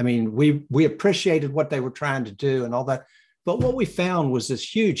teachers. I mean, we appreciated what they were trying to do and all that. But what we found was this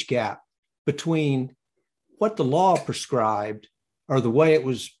huge gap between what the law prescribed, or the way it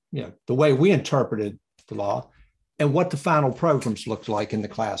was, the way we interpreted the law, and what the final programs looked like in the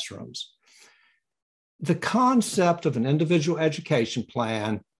classrooms. The concept of an individual education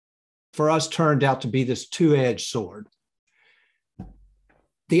plan for us turned out to be this two-edged sword.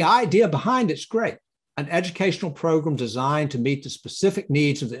 The idea behind it's great. An educational program designed to meet the specific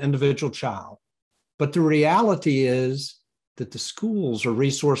needs of the individual child. But the reality is that the schools are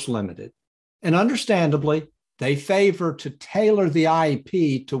resource limited. And understandably, they favor to tailor the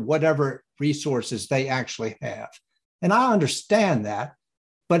IEP to whatever resources they actually have. And I understand that.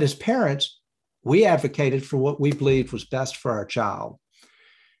 But as parents, we advocated for what we believed was best for our child.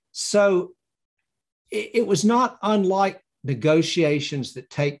 So it was not unlike negotiations that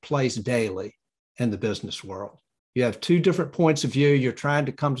take place daily in the business world. You have two different points of view. You're trying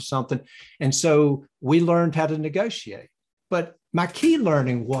to come to something. And so we learned how to negotiate. But my key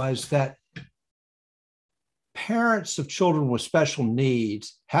learning was that parents of children with special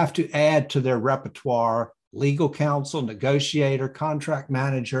needs have to add to their repertoire legal counsel, negotiator, contract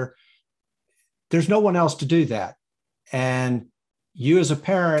manager. There's no one else to do that. And you as a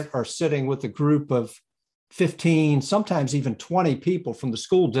parent are sitting with a group of 15, sometimes even 20 people from the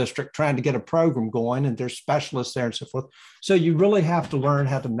school district trying to get a program going, and there's specialists there and so forth. So you really have to learn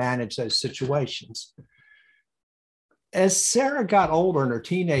how to manage those situations. As Sarah got older in her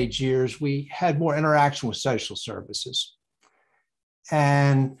teenage years, we had more interaction with social services.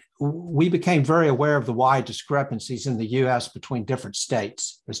 And we became very aware of the wide discrepancies in the US between different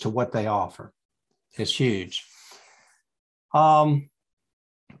states as to what they offer. It's huge.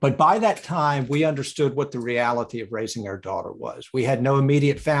 But by that time, we understood what the reality of raising our daughter was. We had no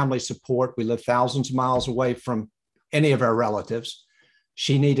immediate family support. We lived thousands of miles away from any of our relatives.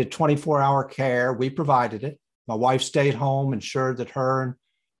 She needed 24-hour care. We provided it. My wife stayed home, ensured that her and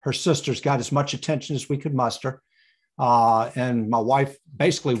her sisters got as much attention as we could muster. And my wife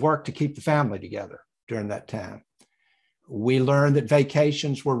basically worked to keep the family together during that time. We learned that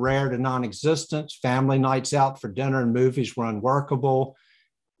vacations were rare to non-existent. Family nights out for dinner and movies were unworkable.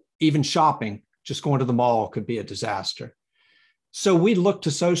 Even shopping, just going to the mall, could be a disaster. So we looked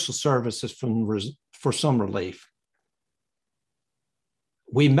to social services for some relief.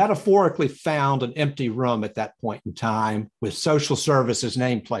 We metaphorically found an empty room at that point in time with social services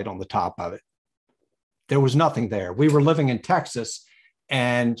nameplate on the top of it. There was nothing there. We were living in Texas,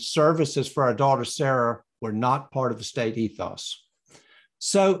 and services for our daughter, Sarah, were not part of the state ethos.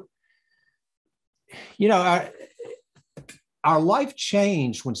 So, you know, our life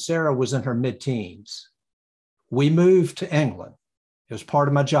changed when Sarah was in her mid-teens. We moved to England. It was part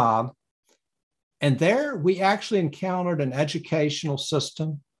of my job. And there we actually encountered an educational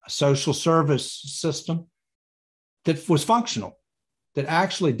system, a social service system that was functional, that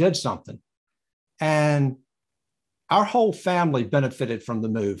actually did something. And our whole family benefited from the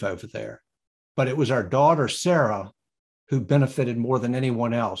move over there. But it was our daughter, Sarah, who benefited more than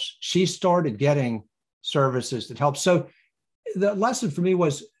anyone else. She started getting services that helped. So the lesson for me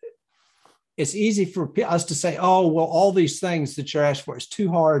was, it's easy for us to say, oh, well, all these things that you're asked for, it's too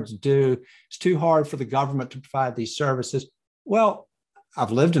hard to do. It's too hard for the government to provide these services. Well,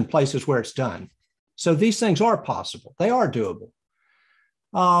 I've lived in places where it's done. So these things are possible. They are doable.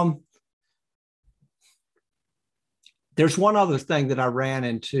 There's one other thing that I ran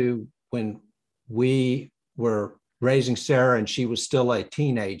into when we were raising Sarah and she was still a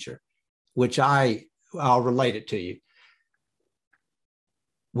teenager, which I'll relate it to you.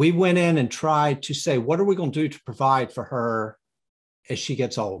 We went in and tried to say, what are we going to do to provide for her as she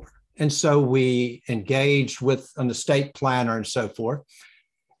gets older? And so we engaged with an estate planner and so forth.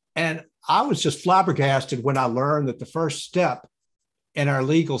 And I was just flabbergasted when I learned that the first step in our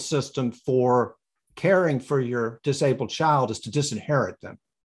legal system for caring for your disabled child is to disinherit them.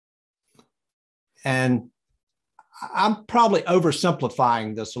 And I'm probably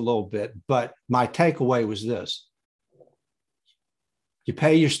oversimplifying this a little bit, but my takeaway was this. You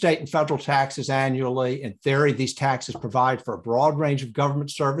pay your state and federal taxes annually. In theory, these taxes provide for a broad range of government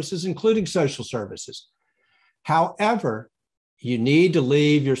services, including social services. However, you need to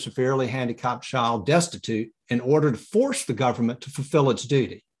leave your severely handicapped child destitute in order to force the government to fulfill its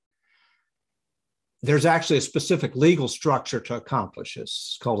duty. There's actually a specific legal structure to accomplish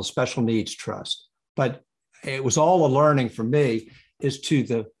this. It's called a special needs trust. But it was all a learning for me as to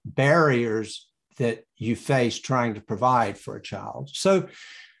the barriers that you face trying to provide for a child. So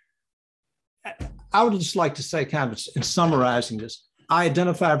I would just like to say, kind of in summarizing this, I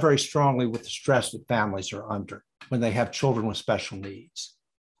identify very strongly with the stress that families are under when they have children with special needs.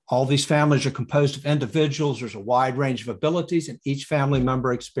 All these families are composed of individuals. There's a wide range of abilities, and each family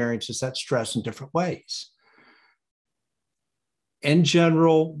member experiences that stress in different ways. In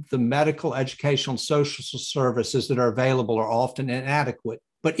general, the medical, educational, and social services that are available are often inadequate.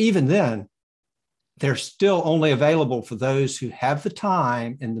 But even then, they're still only available for those who have the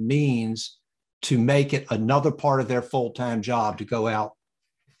time and the means to make it another part of their full-time job to go out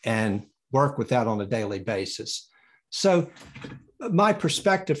and work with that on a daily basis. So my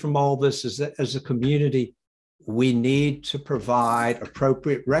perspective from all this is that as a community, we need to provide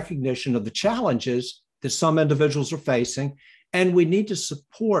appropriate recognition of the challenges that some individuals are facing, and we need to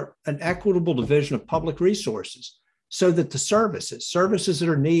support an equitable division of public resources so that the services that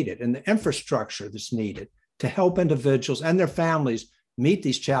are needed and the infrastructure that's needed to help individuals and their families meet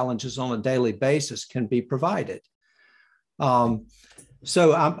these challenges on a daily basis can be provided.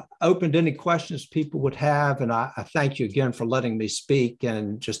 So I'm open to any questions people would have, and I thank you again for letting me speak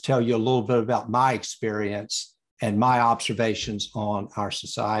and just tell you a little bit about my experience and my observations on our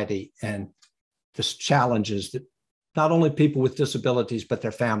society and the challenges that not only people with disabilities, but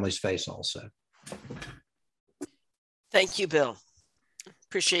their families face also. Thank you, Bill.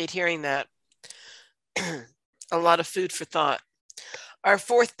 Appreciate hearing that. A lot of food for thought. Our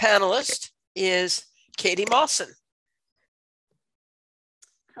fourth panelist is Katy Mawson.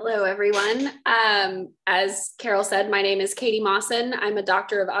 Hello, everyone. As Carol said, my name is Katy Mawson. I'm a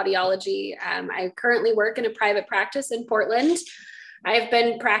doctor of audiology. I currently work in a private practice in Portland. I've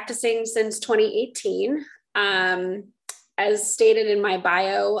been practicing since 2018. As stated in my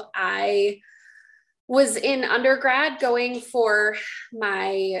bio, I was in undergrad going for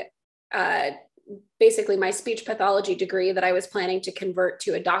my, basically my speech pathology degree that I was planning to convert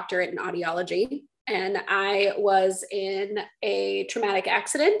to a doctorate in audiology. And I was in a traumatic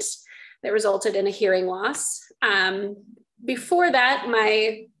accident that resulted in a hearing loss. before that,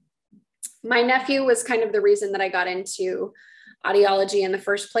 my nephew was kind of the reason that I got into audiology in the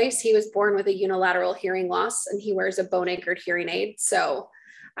first place. He was born with a unilateral hearing loss and he wears a bone anchored hearing aid. So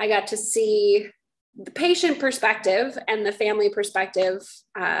I got to see the patient perspective and the family perspective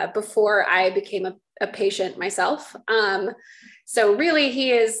before I became a patient myself. So really,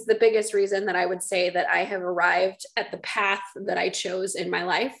 he is the biggest reason that I would say that I have arrived at the path that I chose in my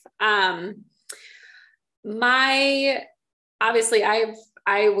life. Obviously,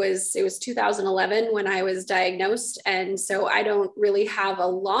 it was 2011 when I was diagnosed. And so I don't really have a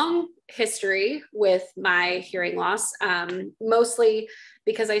long history with my hearing loss, mostly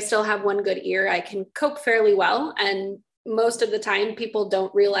because I still have one good ear. I can cope fairly well. And most of the time people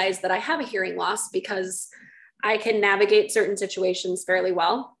don't realize that I have a hearing loss because I can navigate certain situations fairly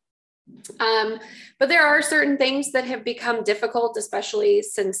well. But there are certain things that have become difficult, especially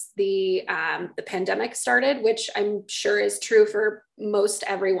since the pandemic started, which I'm sure is true for most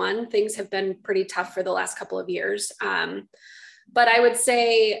everyone. Things have been pretty tough for the last couple of years. But I would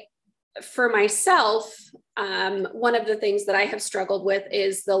say for myself, one of the things that I have struggled with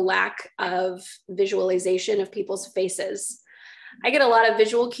is the lack of visualization of people's faces. I get a lot of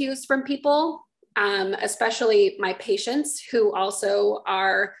visual cues from people, especially my patients who also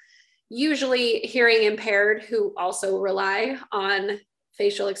are usually hearing impaired, who also rely on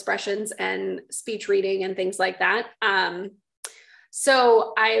facial expressions and speech reading and things like that.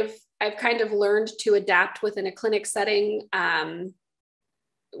 So I've kind of learned to adapt within a clinic setting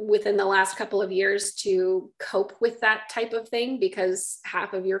within the last couple of years to cope with that type of thing, because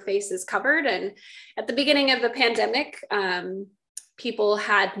half of your face is covered. And at the beginning of the pandemic, people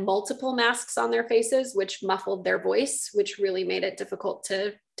had multiple masks on their faces, which muffled their voice, which really made it difficult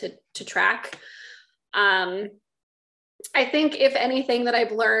to track. I think if anything that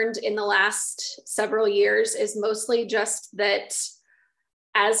I've learned in the last several years is mostly just that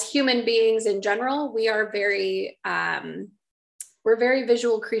as human beings in general, we're very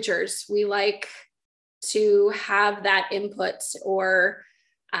visual creatures. We like to have that input or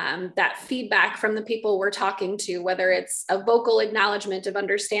that feedback from the people we're talking to, whether it's a vocal acknowledgement of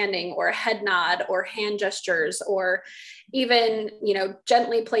understanding or a head nod or hand gestures, or even,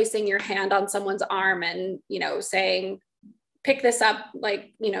 gently placing your hand on someone's arm and, saying, pick this up,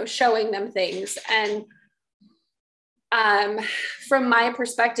 like, showing them things. And from my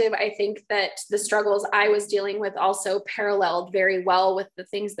perspective, I think that the struggles I was dealing with also paralleled very well with the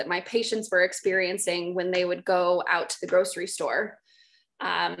things that my patients were experiencing when they would go out to the grocery store.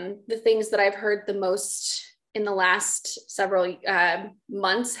 The things that I've heard the most in the last several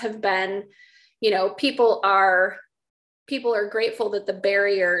months have been, people are grateful that the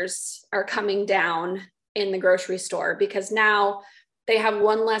barriers are coming down in the grocery store, because now they have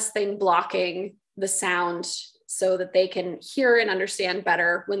one less thing blocking the sound so that they can hear and understand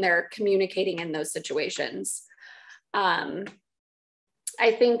better when they're communicating in those situations.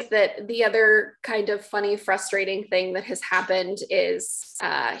 I think that the other kind of funny, frustrating thing that has happened is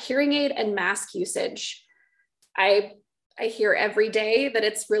hearing aid and mask usage. I hear every day that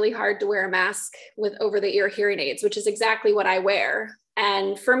it's really hard to wear a mask with over-the-ear hearing aids, which is exactly what I wear.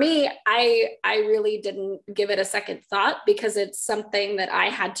 And for me, I really didn't give it a second thought, because it's something that I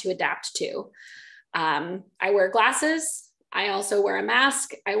had to adapt to. I wear glasses. I also wear a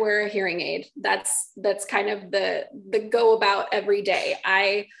mask. I wear a hearing aid. That's kind of the go about every day.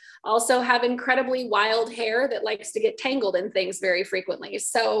 I also have incredibly wild hair that likes to get tangled in things very frequently.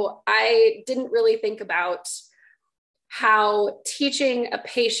 So I didn't really think about how teaching a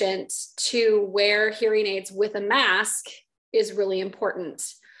patient to wear hearing aids with a mask is really important,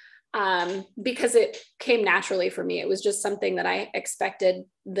 because it came naturally for me. It was just something that I expected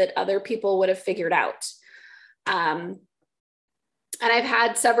that other people would have figured out. And I've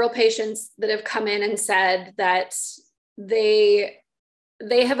had several patients that have come in and said that they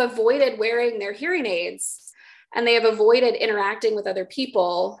have avoided wearing their hearing aids, and they have avoided interacting with other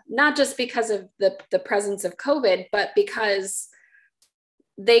people, not just because of the presence of COVID, but because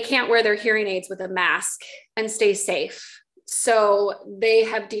they can't wear their hearing aids with a mask and stay safe. So they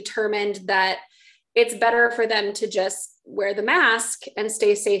have determined that it's better for them to just wear the mask and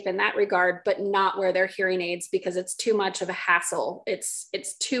stay safe in that regard, but not wear their hearing aids because it's too much of a hassle. It's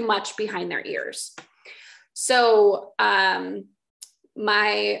too much behind their ears. So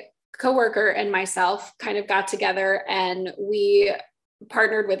my coworker and myself kind of got together and we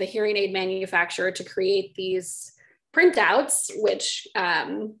partnered with a hearing aid manufacturer to create these printouts, which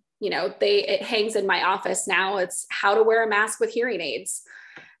it hangs in my office now. It's how to wear a mask with hearing aids.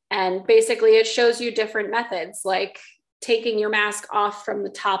 And basically it shows you different methods, like taking your mask off from the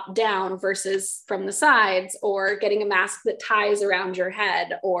top down versus from the sides, or getting a mask that ties around your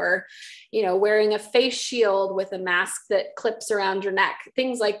head, or, you know, wearing a face shield with a mask that clips around your neck,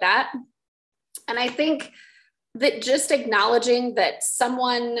 things like that. And I think that just acknowledging that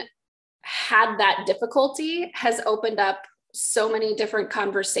someone had that difficulty has opened up so many different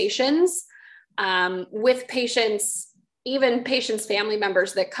conversations with patients, even patients' family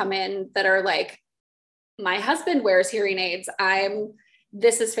members that come in that are like, my husband wears hearing aids.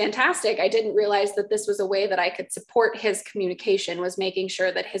 This is fantastic. I didn't realize that this was a way that I could support his communication, was making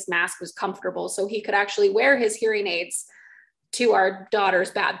sure that his mask was comfortable so he could actually wear his hearing aids to our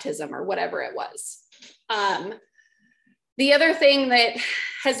daughter's baptism or whatever it was. The other thing that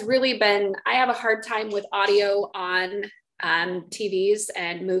has really been, I have a hard time with audio on TVs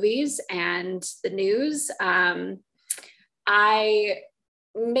and movies and the news.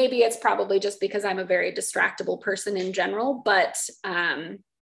 Maybe it's probably just because I'm a very distractible person in general, but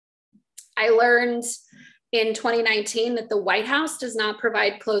I learned in 2019 that the White House does not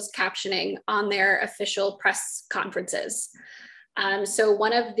provide closed captioning on their official press conferences. So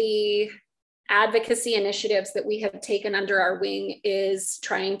one of the advocacy initiatives that we have taken under our wing is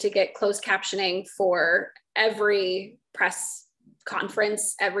trying to get closed captioning for every press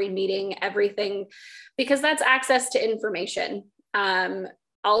conference, every meeting, everything, because that's access to information.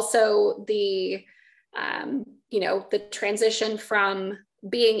 Also the transition from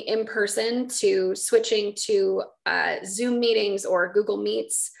being in person to switching to Zoom meetings or Google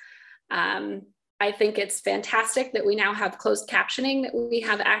Meets. I think it's fantastic that we now have closed captioning that we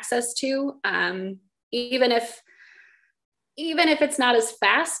have access to, even if it's not as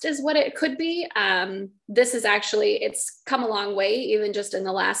fast as what it could be. It's come a long way, even just in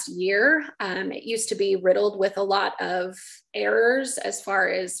the last year. It used to be riddled with a lot of errors as far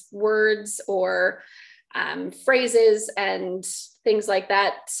as words or phrases and things like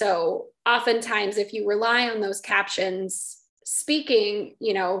that. So oftentimes, if you rely on those captions, speaking,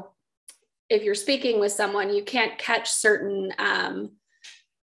 you know, if you're speaking with someone, you can't catch certain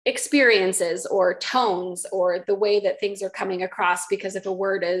experiences or tones or the way that things are coming across, because if a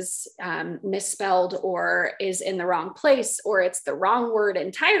word is misspelled or is in the wrong place, or it's the wrong word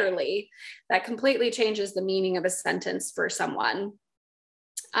entirely, that completely changes the meaning of a sentence for someone.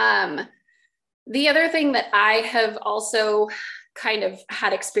 The other thing that I have also kind of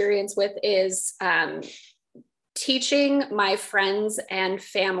had experience with is teaching my friends and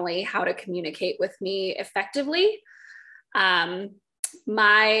family how to communicate with me effectively.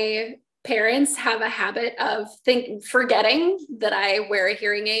 My parents have a habit of forgetting that I wear a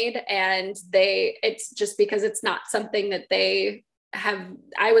hearing aid, and it's just because it's not something that they have.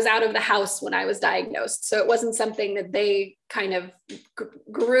 I was out of the house when I was diagnosed, so it wasn't something that they kind of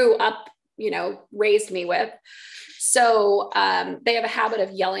grew up, raised me with. So they have a habit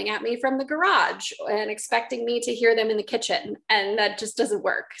of yelling at me from the garage and expecting me to hear them in the kitchen, and that just doesn't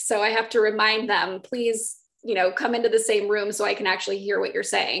work. So I have to remind them, please, come into the same room so I can actually hear what you're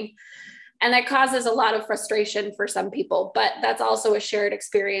saying. And that causes a lot of frustration for some people, but that's also a shared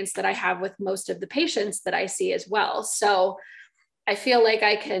experience that I have with most of the patients that I see as well. So I feel like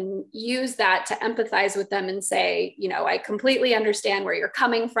I can use that to empathize with them and say, I completely understand where you're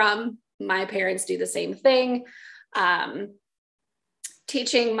coming from. My parents do the same thing.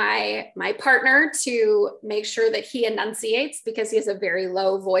 Teaching my partner to make sure that he enunciates, because he has a very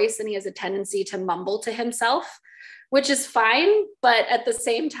low voice and he has a tendency to mumble to himself, which is fine. But at the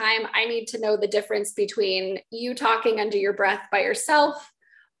same time, I need to know the difference between you talking under your breath by yourself,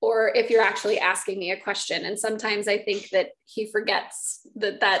 or if you're actually asking me a question. And sometimes I think that he forgets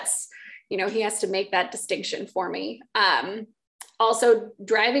that's, he has to make that distinction for me. Also,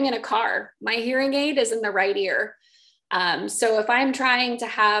 driving in a car, my hearing aid is in the right ear. So if I'm trying to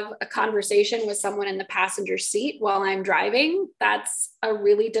have a conversation with someone in the passenger seat while I'm driving, that's a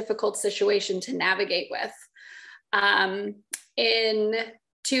really difficult situation to navigate with. In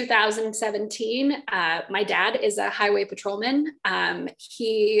 2017, my dad is a highway patrolman.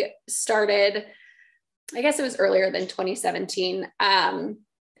 He started, I guess it was earlier than 2017. The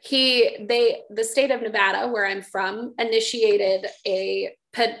state of Nevada, where I'm from, initiated a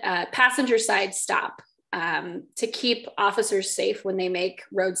passenger side stop to keep officers safe when they make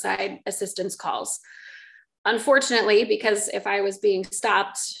roadside assistance calls. Unfortunately, because if I was being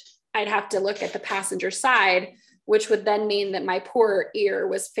stopped, I'd have to look at the passenger side, which would then mean that my poor ear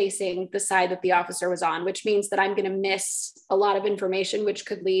was facing the side that the officer was on, which means that I'm going to miss a lot of information, which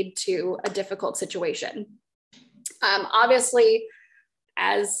could lead to a difficult situation. Obviously,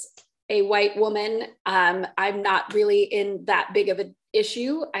 as a white woman, I'm not really in that big of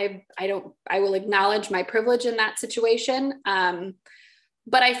issue. I will acknowledge my privilege in that situation.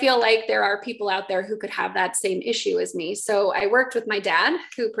 But I feel like there are people out there who could have that same issue as me. So I worked with my dad,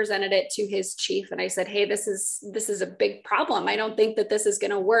 who presented it to his chief. And I said, hey, this is a big problem. I don't think that this is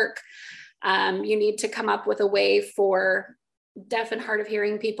going to work. You need to come up with a way for deaf and hard of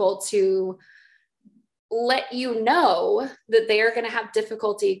hearing people to let you know that they are going to have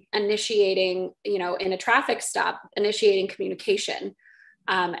difficulty initiating, in a traffic stop, initiating communication.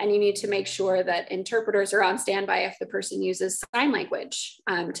 And you need to make sure that interpreters are on standby if the person uses sign language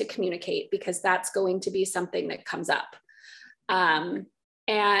to communicate, because that's going to be something that comes up. And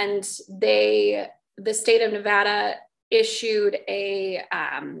the state of Nevada issued a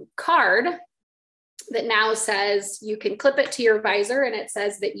card that now says you can clip it to your visor, and it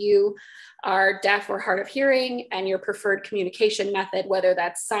says that you are deaf or hard of hearing and your preferred communication method, whether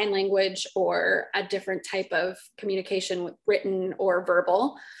that's sign language or a different type of communication with written or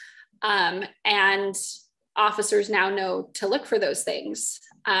verbal. And officers now know to look for those things.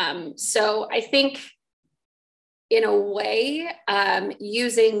 So I think in a way,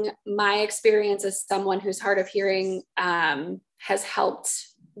 using my experience as someone who's hard of hearing has helped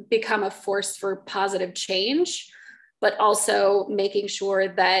become a force for positive change, but also making sure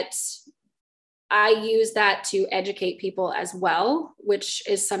that I use that to educate people as well, which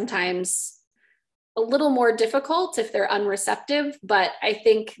is sometimes a little more difficult if they're unreceptive, but I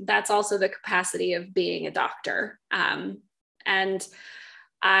think that's also the capacity of being a doctor. And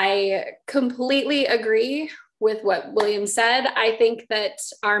I completely agree with what William said. I think that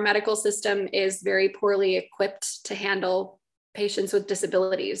our medical system is very poorly equipped to handle patients with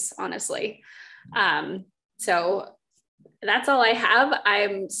disabilities, honestly. So that's all I have.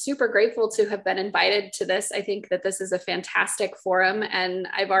 I'm super grateful to have been invited to this. I think that this is a fantastic forum, and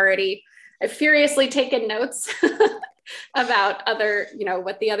I've furiously taken notes about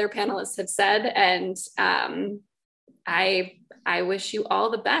what the other panelists have said. And I wish you all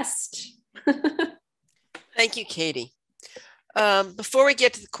the best. Thank you, Katy. Before we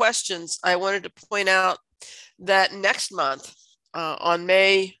get to the questions, I wanted to point out that next month, on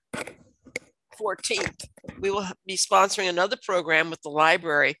May 14th, we will be sponsoring another program with the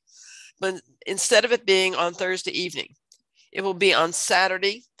library, but instead of it being on Thursday evening, it will be on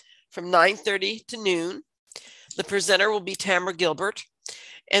Saturday from 9:30 to noon. The presenter will be Tamara Gilbert,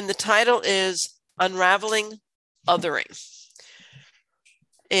 and the title is Unraveling Othering.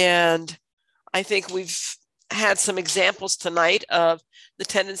 And I think we've had some examples tonight of the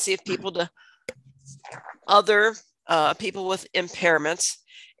tendency of people to other people with impairments.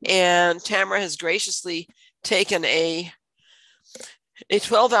 And Tamara has graciously taken a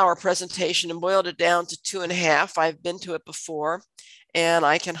 12-hour presentation and boiled it down to 2.5. I've been to it before, and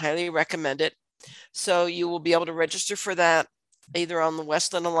I can highly recommend it. So you will be able to register for that either on the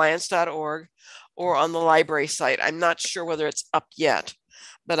westlinnalliance.org or on the library site. I'm not sure whether it's up yet,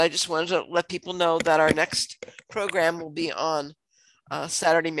 but I just wanted to let people know that our next program will be on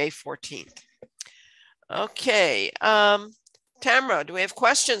Saturday, May 14th. Okay. Tamara, do we have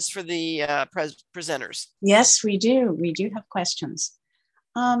questions for the presenters? Yes, we do. We do have questions.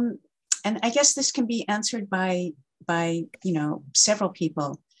 And I guess this can be answered by several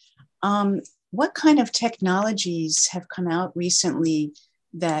people. What kind of technologies have come out recently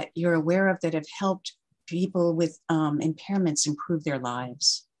that you're aware of that have helped people with impairments improve their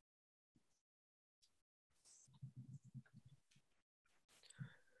lives?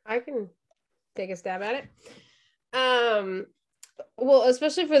 I can take a stab at it. Well,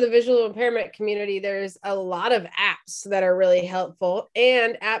 especially for the visual impairment community, there's a lot of apps that are really helpful,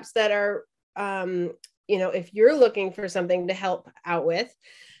 and apps that are, if you're looking for something to help out with,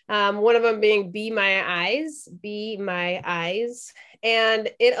 one of them being Be My Eyes, and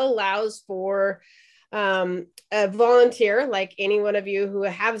it allows for a volunteer, like any one of you who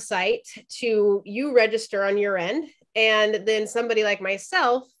have sight, to register on your end, and then somebody like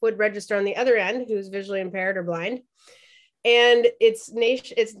myself would register on the other end who's visually impaired or blind. And it's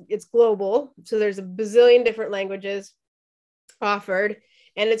global, so there's a bazillion different languages offered,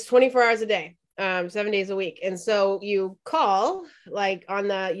 and it's 24 hours a day, 7 days a week. And so you call like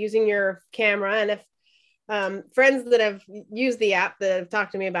using your camera, and if friends that have used the app that have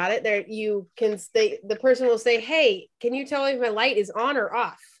talked to me about it, the person will say, hey, can you tell me if my light is on or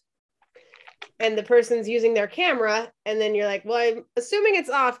off? And the person's using their camera, and then you're like, well, I'm assuming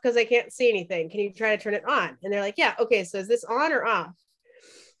it's off because I can't see anything. Can you try to turn it on? And they're like, yeah, okay, so is this on or off?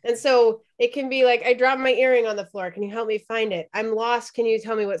 And so it can be like, I dropped my earring on the floor. Can you help me find it? I'm lost. Can you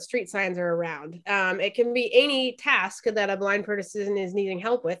tell me what street signs are around? It can be any task that a blind person is needing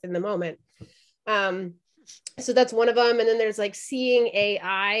help with in the moment. So that's one of them. And then there's like Seeing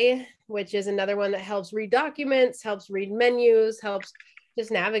AI, which is another one that helps read documents, helps read menus, helps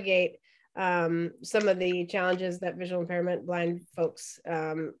just navigate some of the challenges that visual impairment blind folks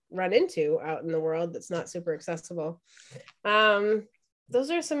run into out in the world that's not super accessible. Those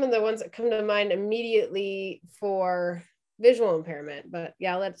are some of the ones that come to mind immediately for visual impairment, but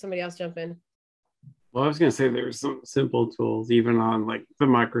yeah, I'll let somebody else jump in. Well, I was going to say there's some simple tools, even on like the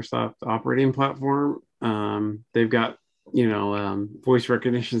Microsoft operating platform. They've got, voice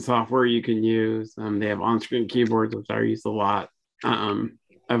recognition software you can use. They have on-screen keyboards, which I use a lot.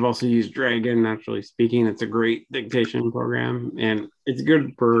 I've also used Dragon, Naturally Speaking. It's a great dictation program, and it's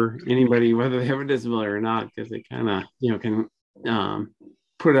good for anybody, whether they have a disability or not, because it kind of, can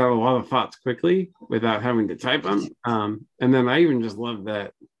put out a lot of thoughts quickly without having to type them. And then I even just love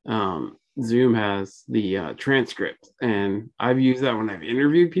that Zoom has the transcript, and I've used that when I've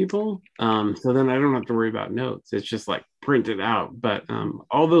interviewed people. So then I don't have to worry about notes. It's just like printed out. But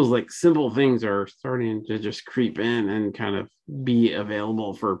all those like simple things are starting to just creep in and kind of be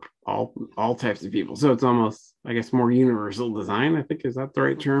available for all types of people. So it's almost, I guess, more universal design, I think. Is that the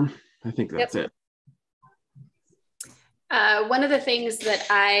right term? I think that's it. One of the things that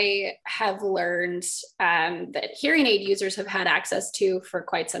I have learned that hearing aid users have had access to for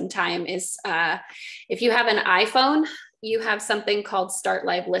quite some time is if you have an iPhone, you have something called Start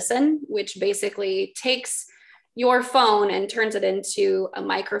Live Listen, which basically takes your phone and turns it into a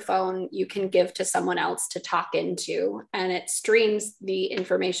microphone you can give to someone else to talk into, and it streams the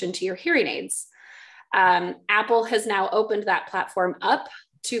information to your hearing aids. Apple has now opened that platform up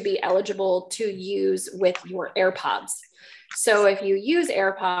to be eligible to use with your AirPods. So if you use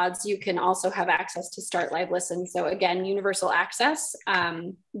AirPods, you can also have access to Start Live Listen. So again, universal access.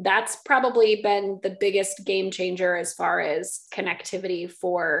 That's probably been the biggest game changer as far as connectivity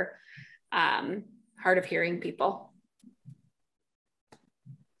for hard of hearing people.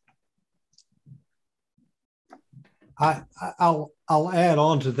 I'll add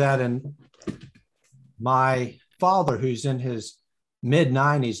on to that. And my father, who's in his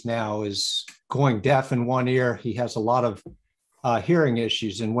mid-90s now, is going deaf in one ear. He has a lot of hearing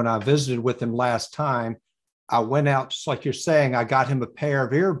issues. And when I visited with him last time, I went out, just like you're saying, I got him a pair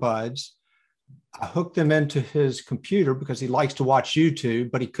of earbuds. I hooked them into his computer because he likes to watch YouTube,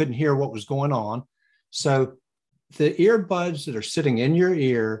 but he couldn't hear what was going on. So the earbuds that are sitting in your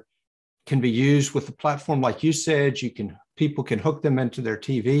ear can be used with the platform. Like you said, people can hook them into their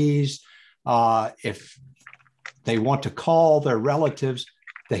TVs. If they want to call their relatives,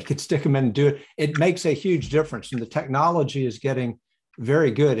 they could stick them in and do it. It makes a huge difference. And the technology is getting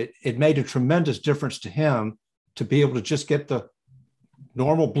very good. It made a tremendous difference to him to be able to just get the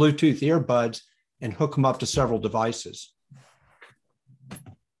normal Bluetooth earbuds and hook them up to several devices.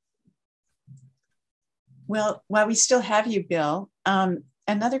 Well, while we still have you, Bill,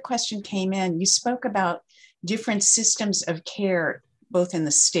 another question came in. You spoke about different systems of care, both in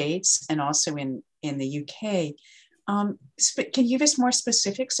the States and also in the UK. Can you give us more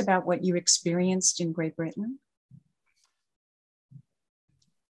specifics about what you experienced in Great Britain?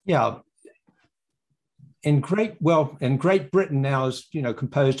 Yeah. In Great Britain now is,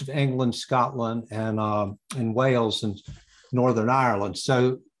 composed of England, Scotland, and Wales and Northern Ireland.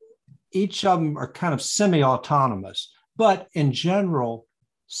 So each of them are kind of semi-autonomous, but in general,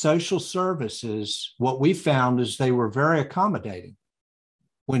 social services, what we found is they were very accommodating.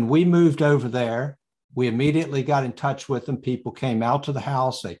 When we moved over there, we immediately got in touch with them. People came out to the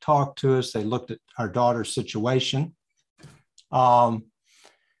house, they talked to us, they looked at our daughter's situation. The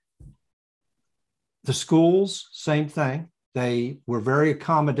schools, same thing. They were very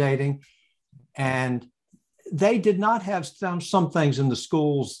accommodating, and they did not have some things in the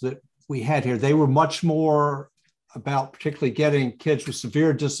schools that we had here. They were much more about particularly getting kids with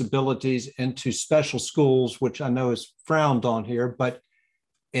severe disabilities into special schools, which I know is frowned on here, but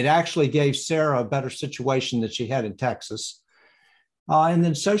it actually gave Sarah a better situation than she had in Texas. And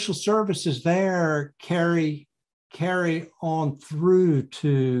then social services there carry on through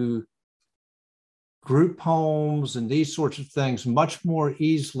to group homes and these sorts of things much more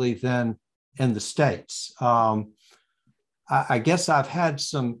easily than in the States. I guess I've had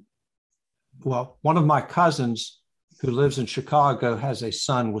one of my cousins who lives in Chicago has a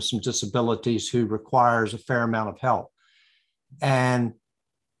son with some disabilities who requires a fair amount of help. And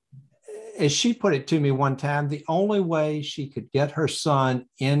as she put it to me one time, the only way she could get her son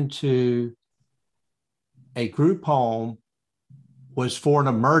into a group home was for an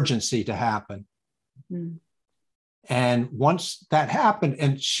emergency to happen. Mm. And once that happened,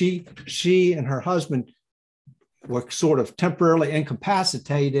 and she and her husband were sort of temporarily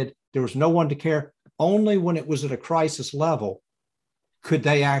incapacitated, there was no one to care. only when it was at a crisis level could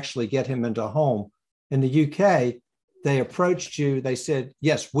they actually get him into a home. In the UK, they approached you. They said,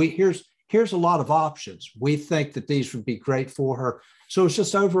 yes, here's a lot of options. We think that these would be great for her. So it's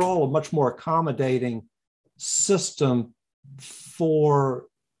just overall a much more accommodating system for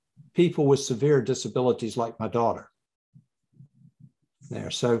people with severe disabilities like my daughter.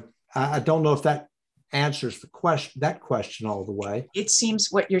 There. So I don't know if that answers that question all the way. It seems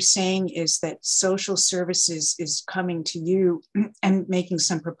what you're saying is that social services is coming to you and making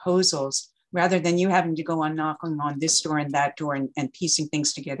some proposals rather than you having to go on knocking on this door and that door and piecing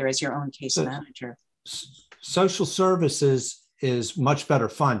things together as your own case manager. Social services is much better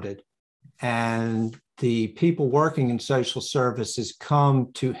funded, and the people working in social services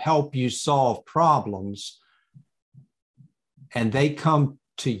come to help you solve problems, and they come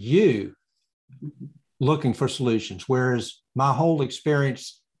to you looking for solutions. Whereas my whole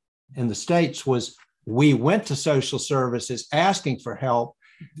experience in the States was we went to social services asking for help,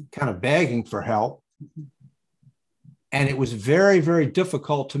 kind of begging for help. And it was very, very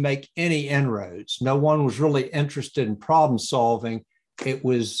difficult to make any inroads. No one was really interested in problem solving. It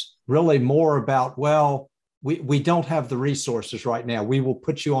was really more about, well, we don't have the resources right now. We will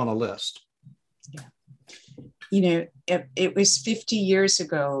put you on a list. Yeah. You know, it was 50 years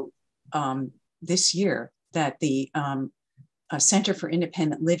ago this year that the Center for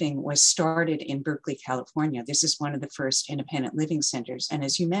Independent Living was started in Berkeley, California. This is one of the first independent living centers. And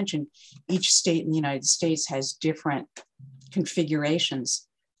as you mentioned, each state in the United States has different configurations.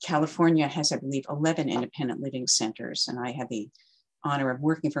 California has, I believe, 11 independent living centers, and I had the honor of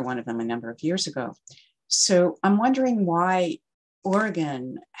working for one of them a number of years ago. So I'm wondering why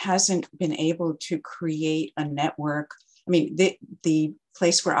Oregon hasn't been able to create a network. I mean, the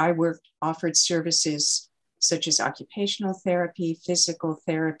place where I worked offered services such as occupational therapy, physical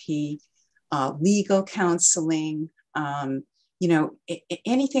therapy, legal counseling,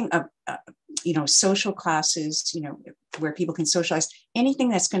 anything of, social classes, where people can socialize, anything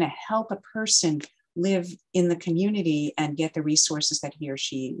that's going to help a person live in the community and get the resources that he or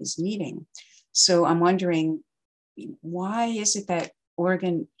she is needing. So I'm wondering, why is it that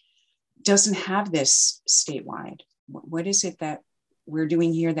Oregon doesn't have this statewide? What is it that we're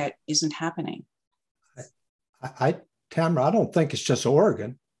doing here that isn't happening? Tamara, I don't think it's just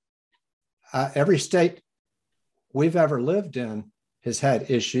Oregon. Every state we've ever lived in has had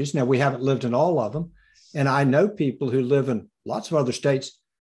issues. Now, we haven't lived in all of them. And I know people who live in lots of other states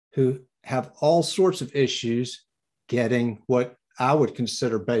who have all sorts of issues getting what I would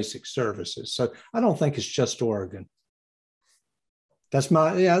consider basic services. So I don't think it's just Oregon. That's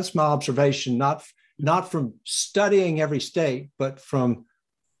my observation, not from studying every state, but from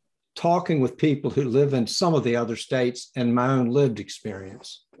talking with people who live in some of the other states and my own lived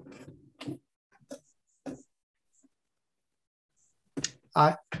experience.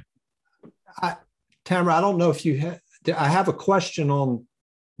 Tamara, I don't know if I have a question on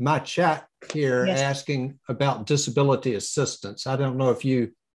my chat here. Yes. Asking about disability assistance. I don't know if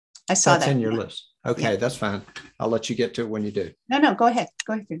I saw that's that in your list. Okay, yeah. That's fine. I'll let you get to it when you do. No, go ahead.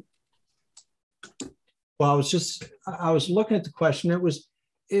 Go ahead. Well, I was looking at the question.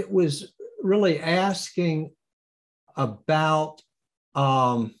 It was really asking about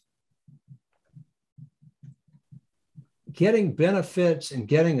getting benefits and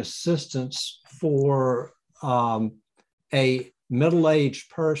getting assistance for a middle-aged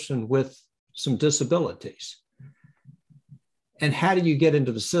person with some disabilities. And how do you get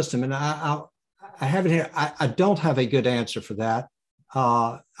into the system? And I have it here. I don't have a good answer for that.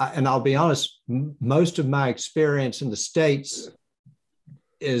 And I'll be honest, most of my experience in the States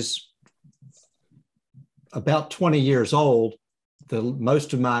is about 20 years old.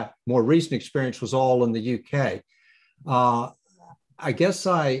 Most of my more recent experience was all in the UK. I guess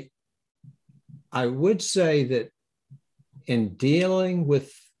I would say that in dealing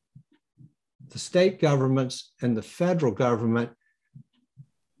with the state governments and the federal government,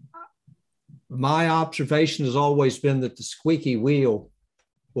 my observation has always been that the squeaky wheel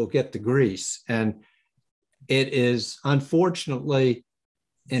will get the grease. And it is, unfortunately,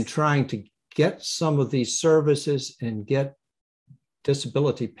 in trying to get some of these services and get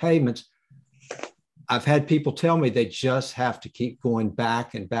disability payments, I've had people tell me they just have to keep going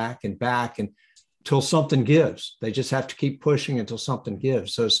back and back and back until something gives. They just have to keep pushing until something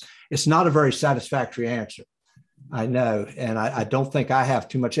gives. So it's not a very satisfactory answer, I know, and I don't think I have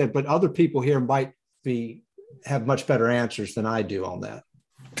too much, but other people here might have much better answers than I do on that.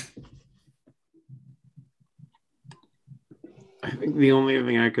 I think the only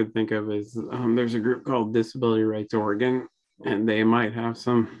thing I could think of is there's a group called Disability Rights Oregon and they might have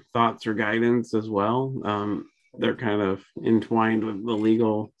some thoughts or guidance as well. They're kind of entwined with the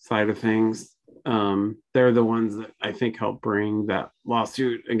legal side of things. They're the ones that I think helped bring that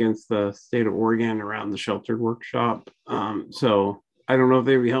lawsuit against the state of Oregon around the sheltered workshop. So I don't know if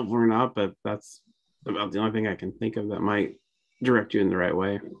they'd be helpful or not, but that's about the only thing I can think of that might direct you in the right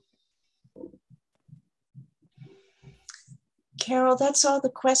way. Carol, that's all the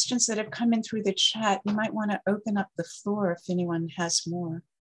questions that have come in through the chat. You might want to open up the floor if anyone has more.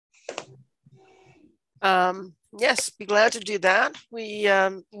 Yes, be glad to do that. We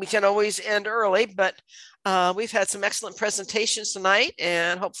can always end early, but we've had some excellent presentations tonight,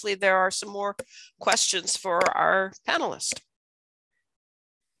 and hopefully there are some more questions for our panelists.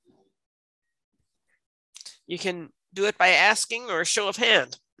 You can do it by asking or a show of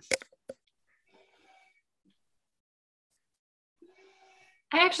hand.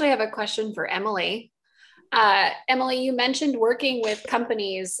 I actually have a question for Emily. Emily, you mentioned working with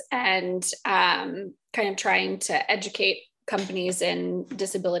companies and kind of trying to educate companies in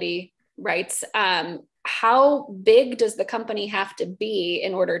disability rights. How big does the company have to be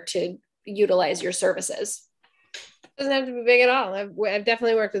in order to utilize your services? It doesn't have to be big at all. I've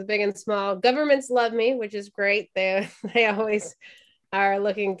definitely worked with big and small. Governments love me, which is great. They always are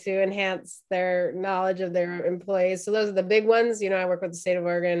looking to enhance their knowledge of their employees. So those are the big ones. You know, I work with the state of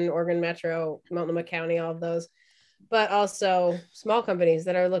Oregon, Oregon Metro, Multnomah County, all of those, but also small companies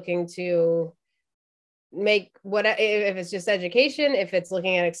that are looking to make what, if it's just education, if it's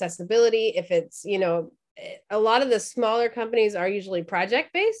looking at accessibility, if it's, you know, a lot of the smaller companies are usually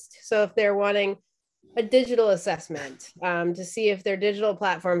project-based. So if they're wanting a digital assessment to see if their digital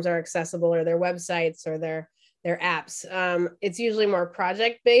platforms are accessible, or their websites or their apps, it's usually more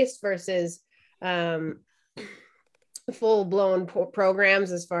project-based versus full-blown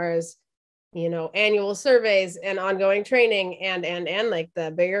programs, as far as, you know, annual surveys and ongoing training and like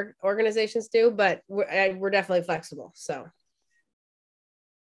the bigger organizations do. But we're definitely flexible. So.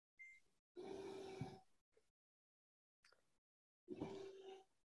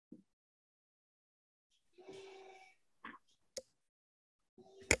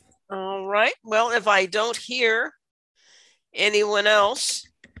 All right. Well, if I don't hear anyone else,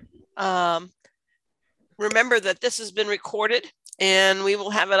 remember that this has been recorded and we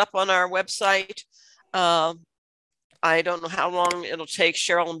will have it up on our website. I don't know how long it'll take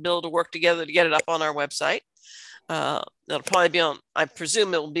Cheryl and Bill to work together to get it up on our website. It'll probably be on, I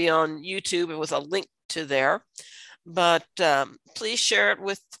presume it will be on YouTube with a link to there. But please share it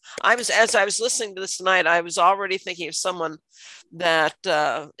with, as I was listening to this tonight, I was already thinking of someone that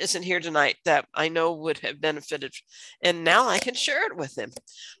isn't here tonight that I know would have benefited, and now I can share it with them.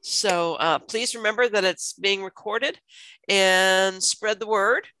 So please remember that it's being recorded, and spread the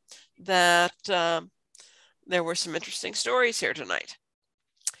word that there were some interesting stories here tonight.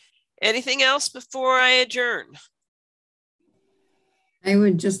 Anything else before I adjourn? I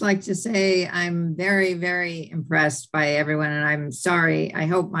would just like to say I'm very, very impressed by everyone, and I'm sorry. I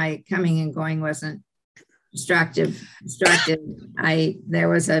hope my coming and going wasn't distracted. There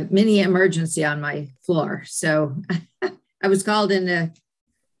was a mini emergency on my floor, so I was called in to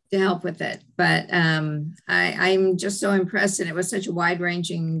help with it. But I'm just so impressed, and it was such a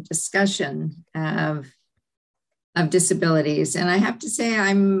wide-ranging discussion of disabilities. And I have to say,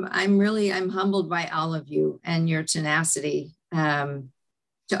 I'm humbled by all of you and your tenacity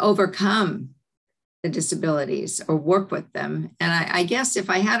to overcome the disabilities or work with them. And I guess if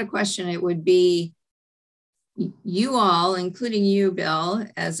I had a question, it would be, you all, including you, Bill,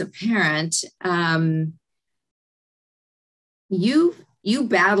 as a parent, you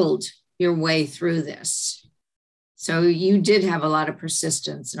battled your way through this. So you did have a lot of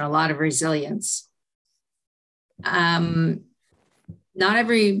persistence and a lot of resilience. Not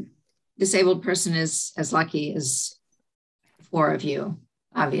every disabled person is as lucky as four of you.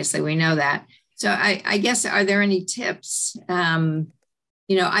 Obviously, we know that. So I guess, are there any tips?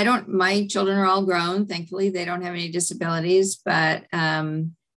 You know, my children are all grown. Thankfully, they don't have any disabilities, but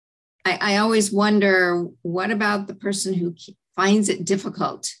I always wonder, what about the person who finds it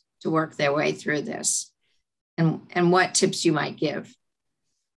difficult to work their way through this? And what tips you might give,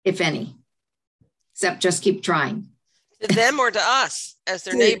 if any, except just keep trying. To them or to us as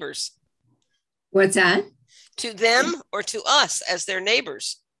their neighbors? What's that? To them or to us as their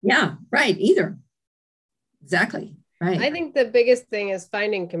neighbors? Yeah, right. Either. Exactly. Right. I think the biggest thing is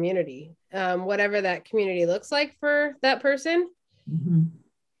finding community, whatever that community looks like for that person. Mm-hmm.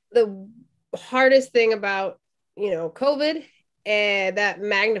 The hardest thing about, COVID, and that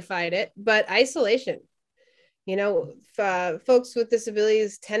magnified it, but isolation. Folks with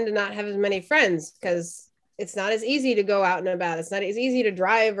disabilities tend to not have as many friends because it's not as easy to go out and about. It's not as easy to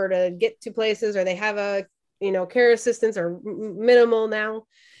drive or to get to places, or they have a, care assistance or minimal now,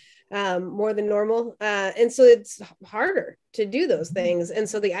 more than normal. And so it's harder to do those things. And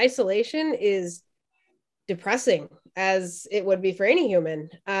so the isolation is depressing, as it would be for any human.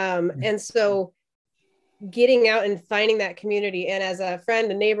 And so getting out and finding that community, and as a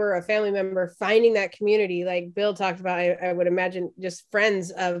friend, a neighbor, a family member, finding that community, like Bill talked about, I would imagine just friends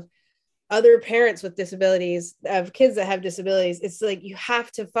of other parents with disabilities, of kids that have disabilities. It's like you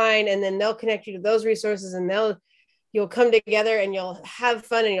have to find, and then they'll connect you to those resources, and you'll come together and you'll have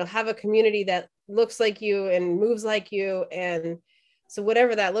fun, and you'll have a community that looks like you and moves like you. And so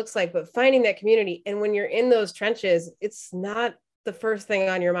whatever that looks like, but finding that community. And when you're in those trenches, it's not the first thing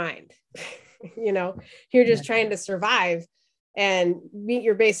on your mind. You're just trying to survive and meet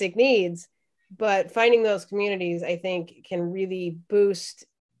your basic needs. But finding those communities, I think, can really boost,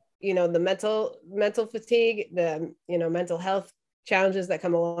 the mental fatigue, the, mental health challenges that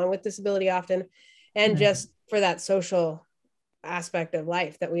come along with disability often, and just for that social aspect of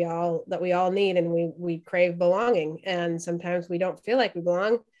life that we all need. And we crave belonging. And sometimes we don't feel like we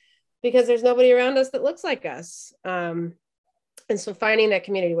belong because there's nobody around us that looks like us. And so finding that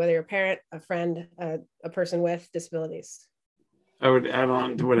community, whether you're a parent, a friend, a person with disabilities. I would add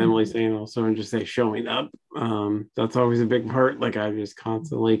on to what Emily's saying also, and just say showing up. That's always a big part. Like, I just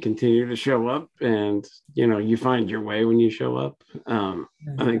constantly continue to show up, and you find your way when you show up. I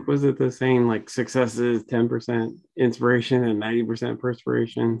think, was it the saying, like, success is 10% inspiration and 90%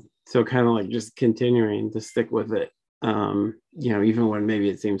 perspiration? So kind of like just continuing to stick with it. Even when maybe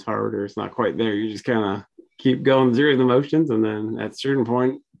it seems hard or it's not quite there, you just kind of keep going through the motions, and then at a certain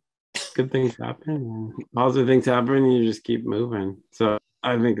point, good things happen and positive things happen, and you just keep moving. So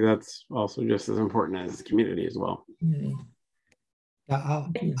I think that's also just as important as community as well.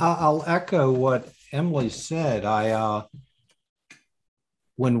 I'll echo what Emily said.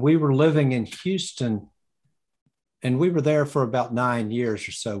 When we were living in Houston, and we were there for about 9 years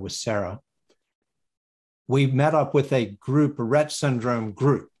or so with Sarah, we met up with a group, a Rett syndrome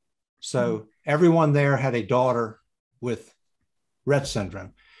group. So everyone there had a daughter with Rett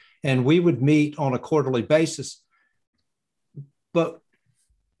syndrome, and we would meet on a quarterly basis. But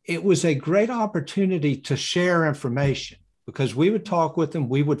it was a great opportunity to share information, because we would talk with them.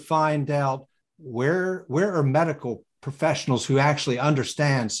 We would find out where are medical professionals who actually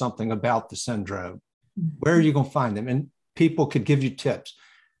understand something about the syndrome. Where are you going to find them? And people could give you tips.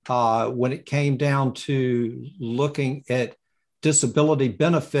 When it came down to looking at disability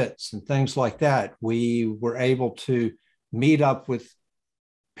benefits and things like that, we were able to meet up with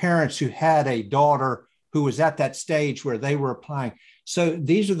parents who had a daughter who was at that stage where they were applying. So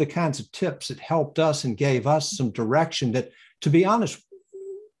these are the kinds of tips that helped us and gave us some direction that, to be honest,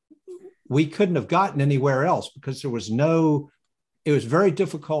 we couldn't have gotten anywhere else, because it was very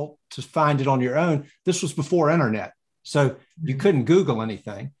difficult to find it on your own. This was before internet, so you couldn't Google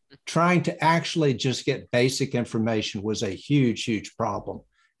anything. Trying to actually just get basic information was a huge, huge problem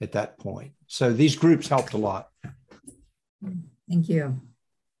at that point. So these groups helped a lot. Thank you.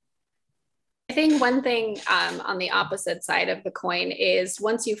 I think one thing on the opposite side of the coin is,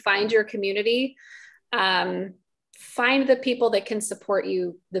 once you find your community, find the people that can support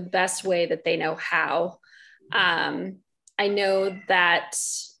you the best way that they know how. I know that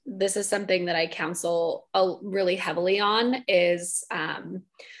this is something that I counsel really heavily on, is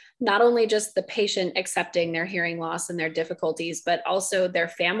not only just the patient accepting their hearing loss and their difficulties, but also their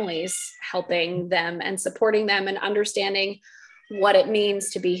families helping them and supporting them and understanding what it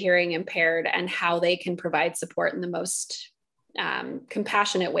means to be hearing impaired and how they can provide support in the most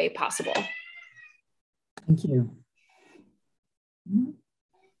compassionate way possible. Thank you.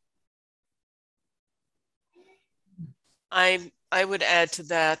 I would add to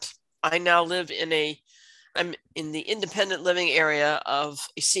that, I now live I'm in the independent living area of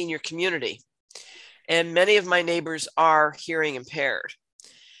a senior community, and many of my neighbors are hearing impaired.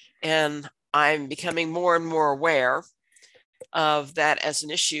 And I'm becoming more and more aware of that as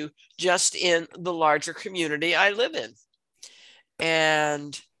an issue just in the larger community I live in.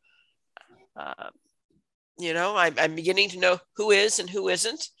 And, I'm beginning to know who is and who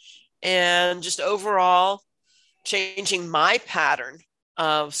isn't, and just overall changing my pattern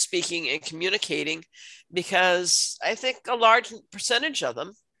of speaking and communicating, because I think a large percentage of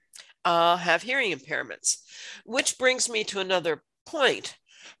them have hearing impairments, which brings me to another point,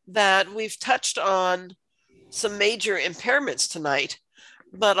 that we've touched on some major impairments tonight,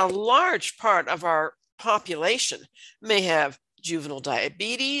 but a large part of our population may have juvenile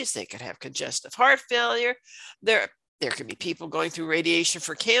diabetes, they could have congestive heart failure. There There could be people going through radiation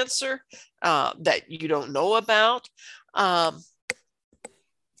for cancer that you don't know about.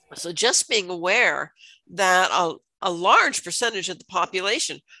 So just being aware that a large percentage of the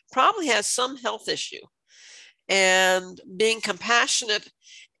population probably has some health issue, and being compassionate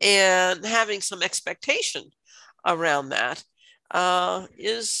and having some expectation around that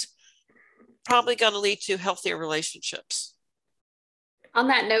is probably going to lead to healthier relationships. On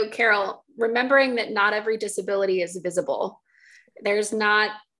that note, Carol, remembering that not every disability is visible. There's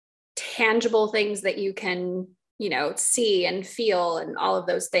not tangible things that you can, see and feel and all of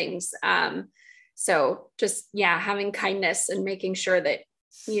those things. So just, having kindness and making sure that,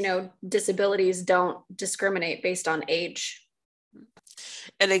 disabilities don't discriminate based on age.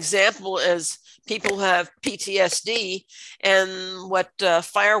 An example is people who have PTSD and what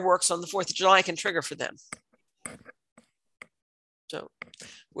fireworks on the 4th of July can trigger for them. So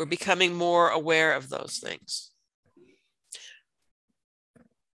we're becoming more aware of those things.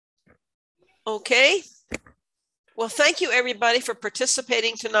 Okay. Well, thank you everybody for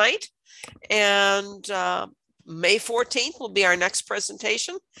participating tonight. And May 14th will be our next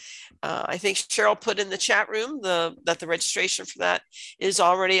presentation. I think Cheryl put in the chat room that the registration for that is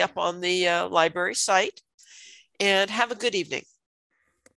already up on the library site. And have a good evening.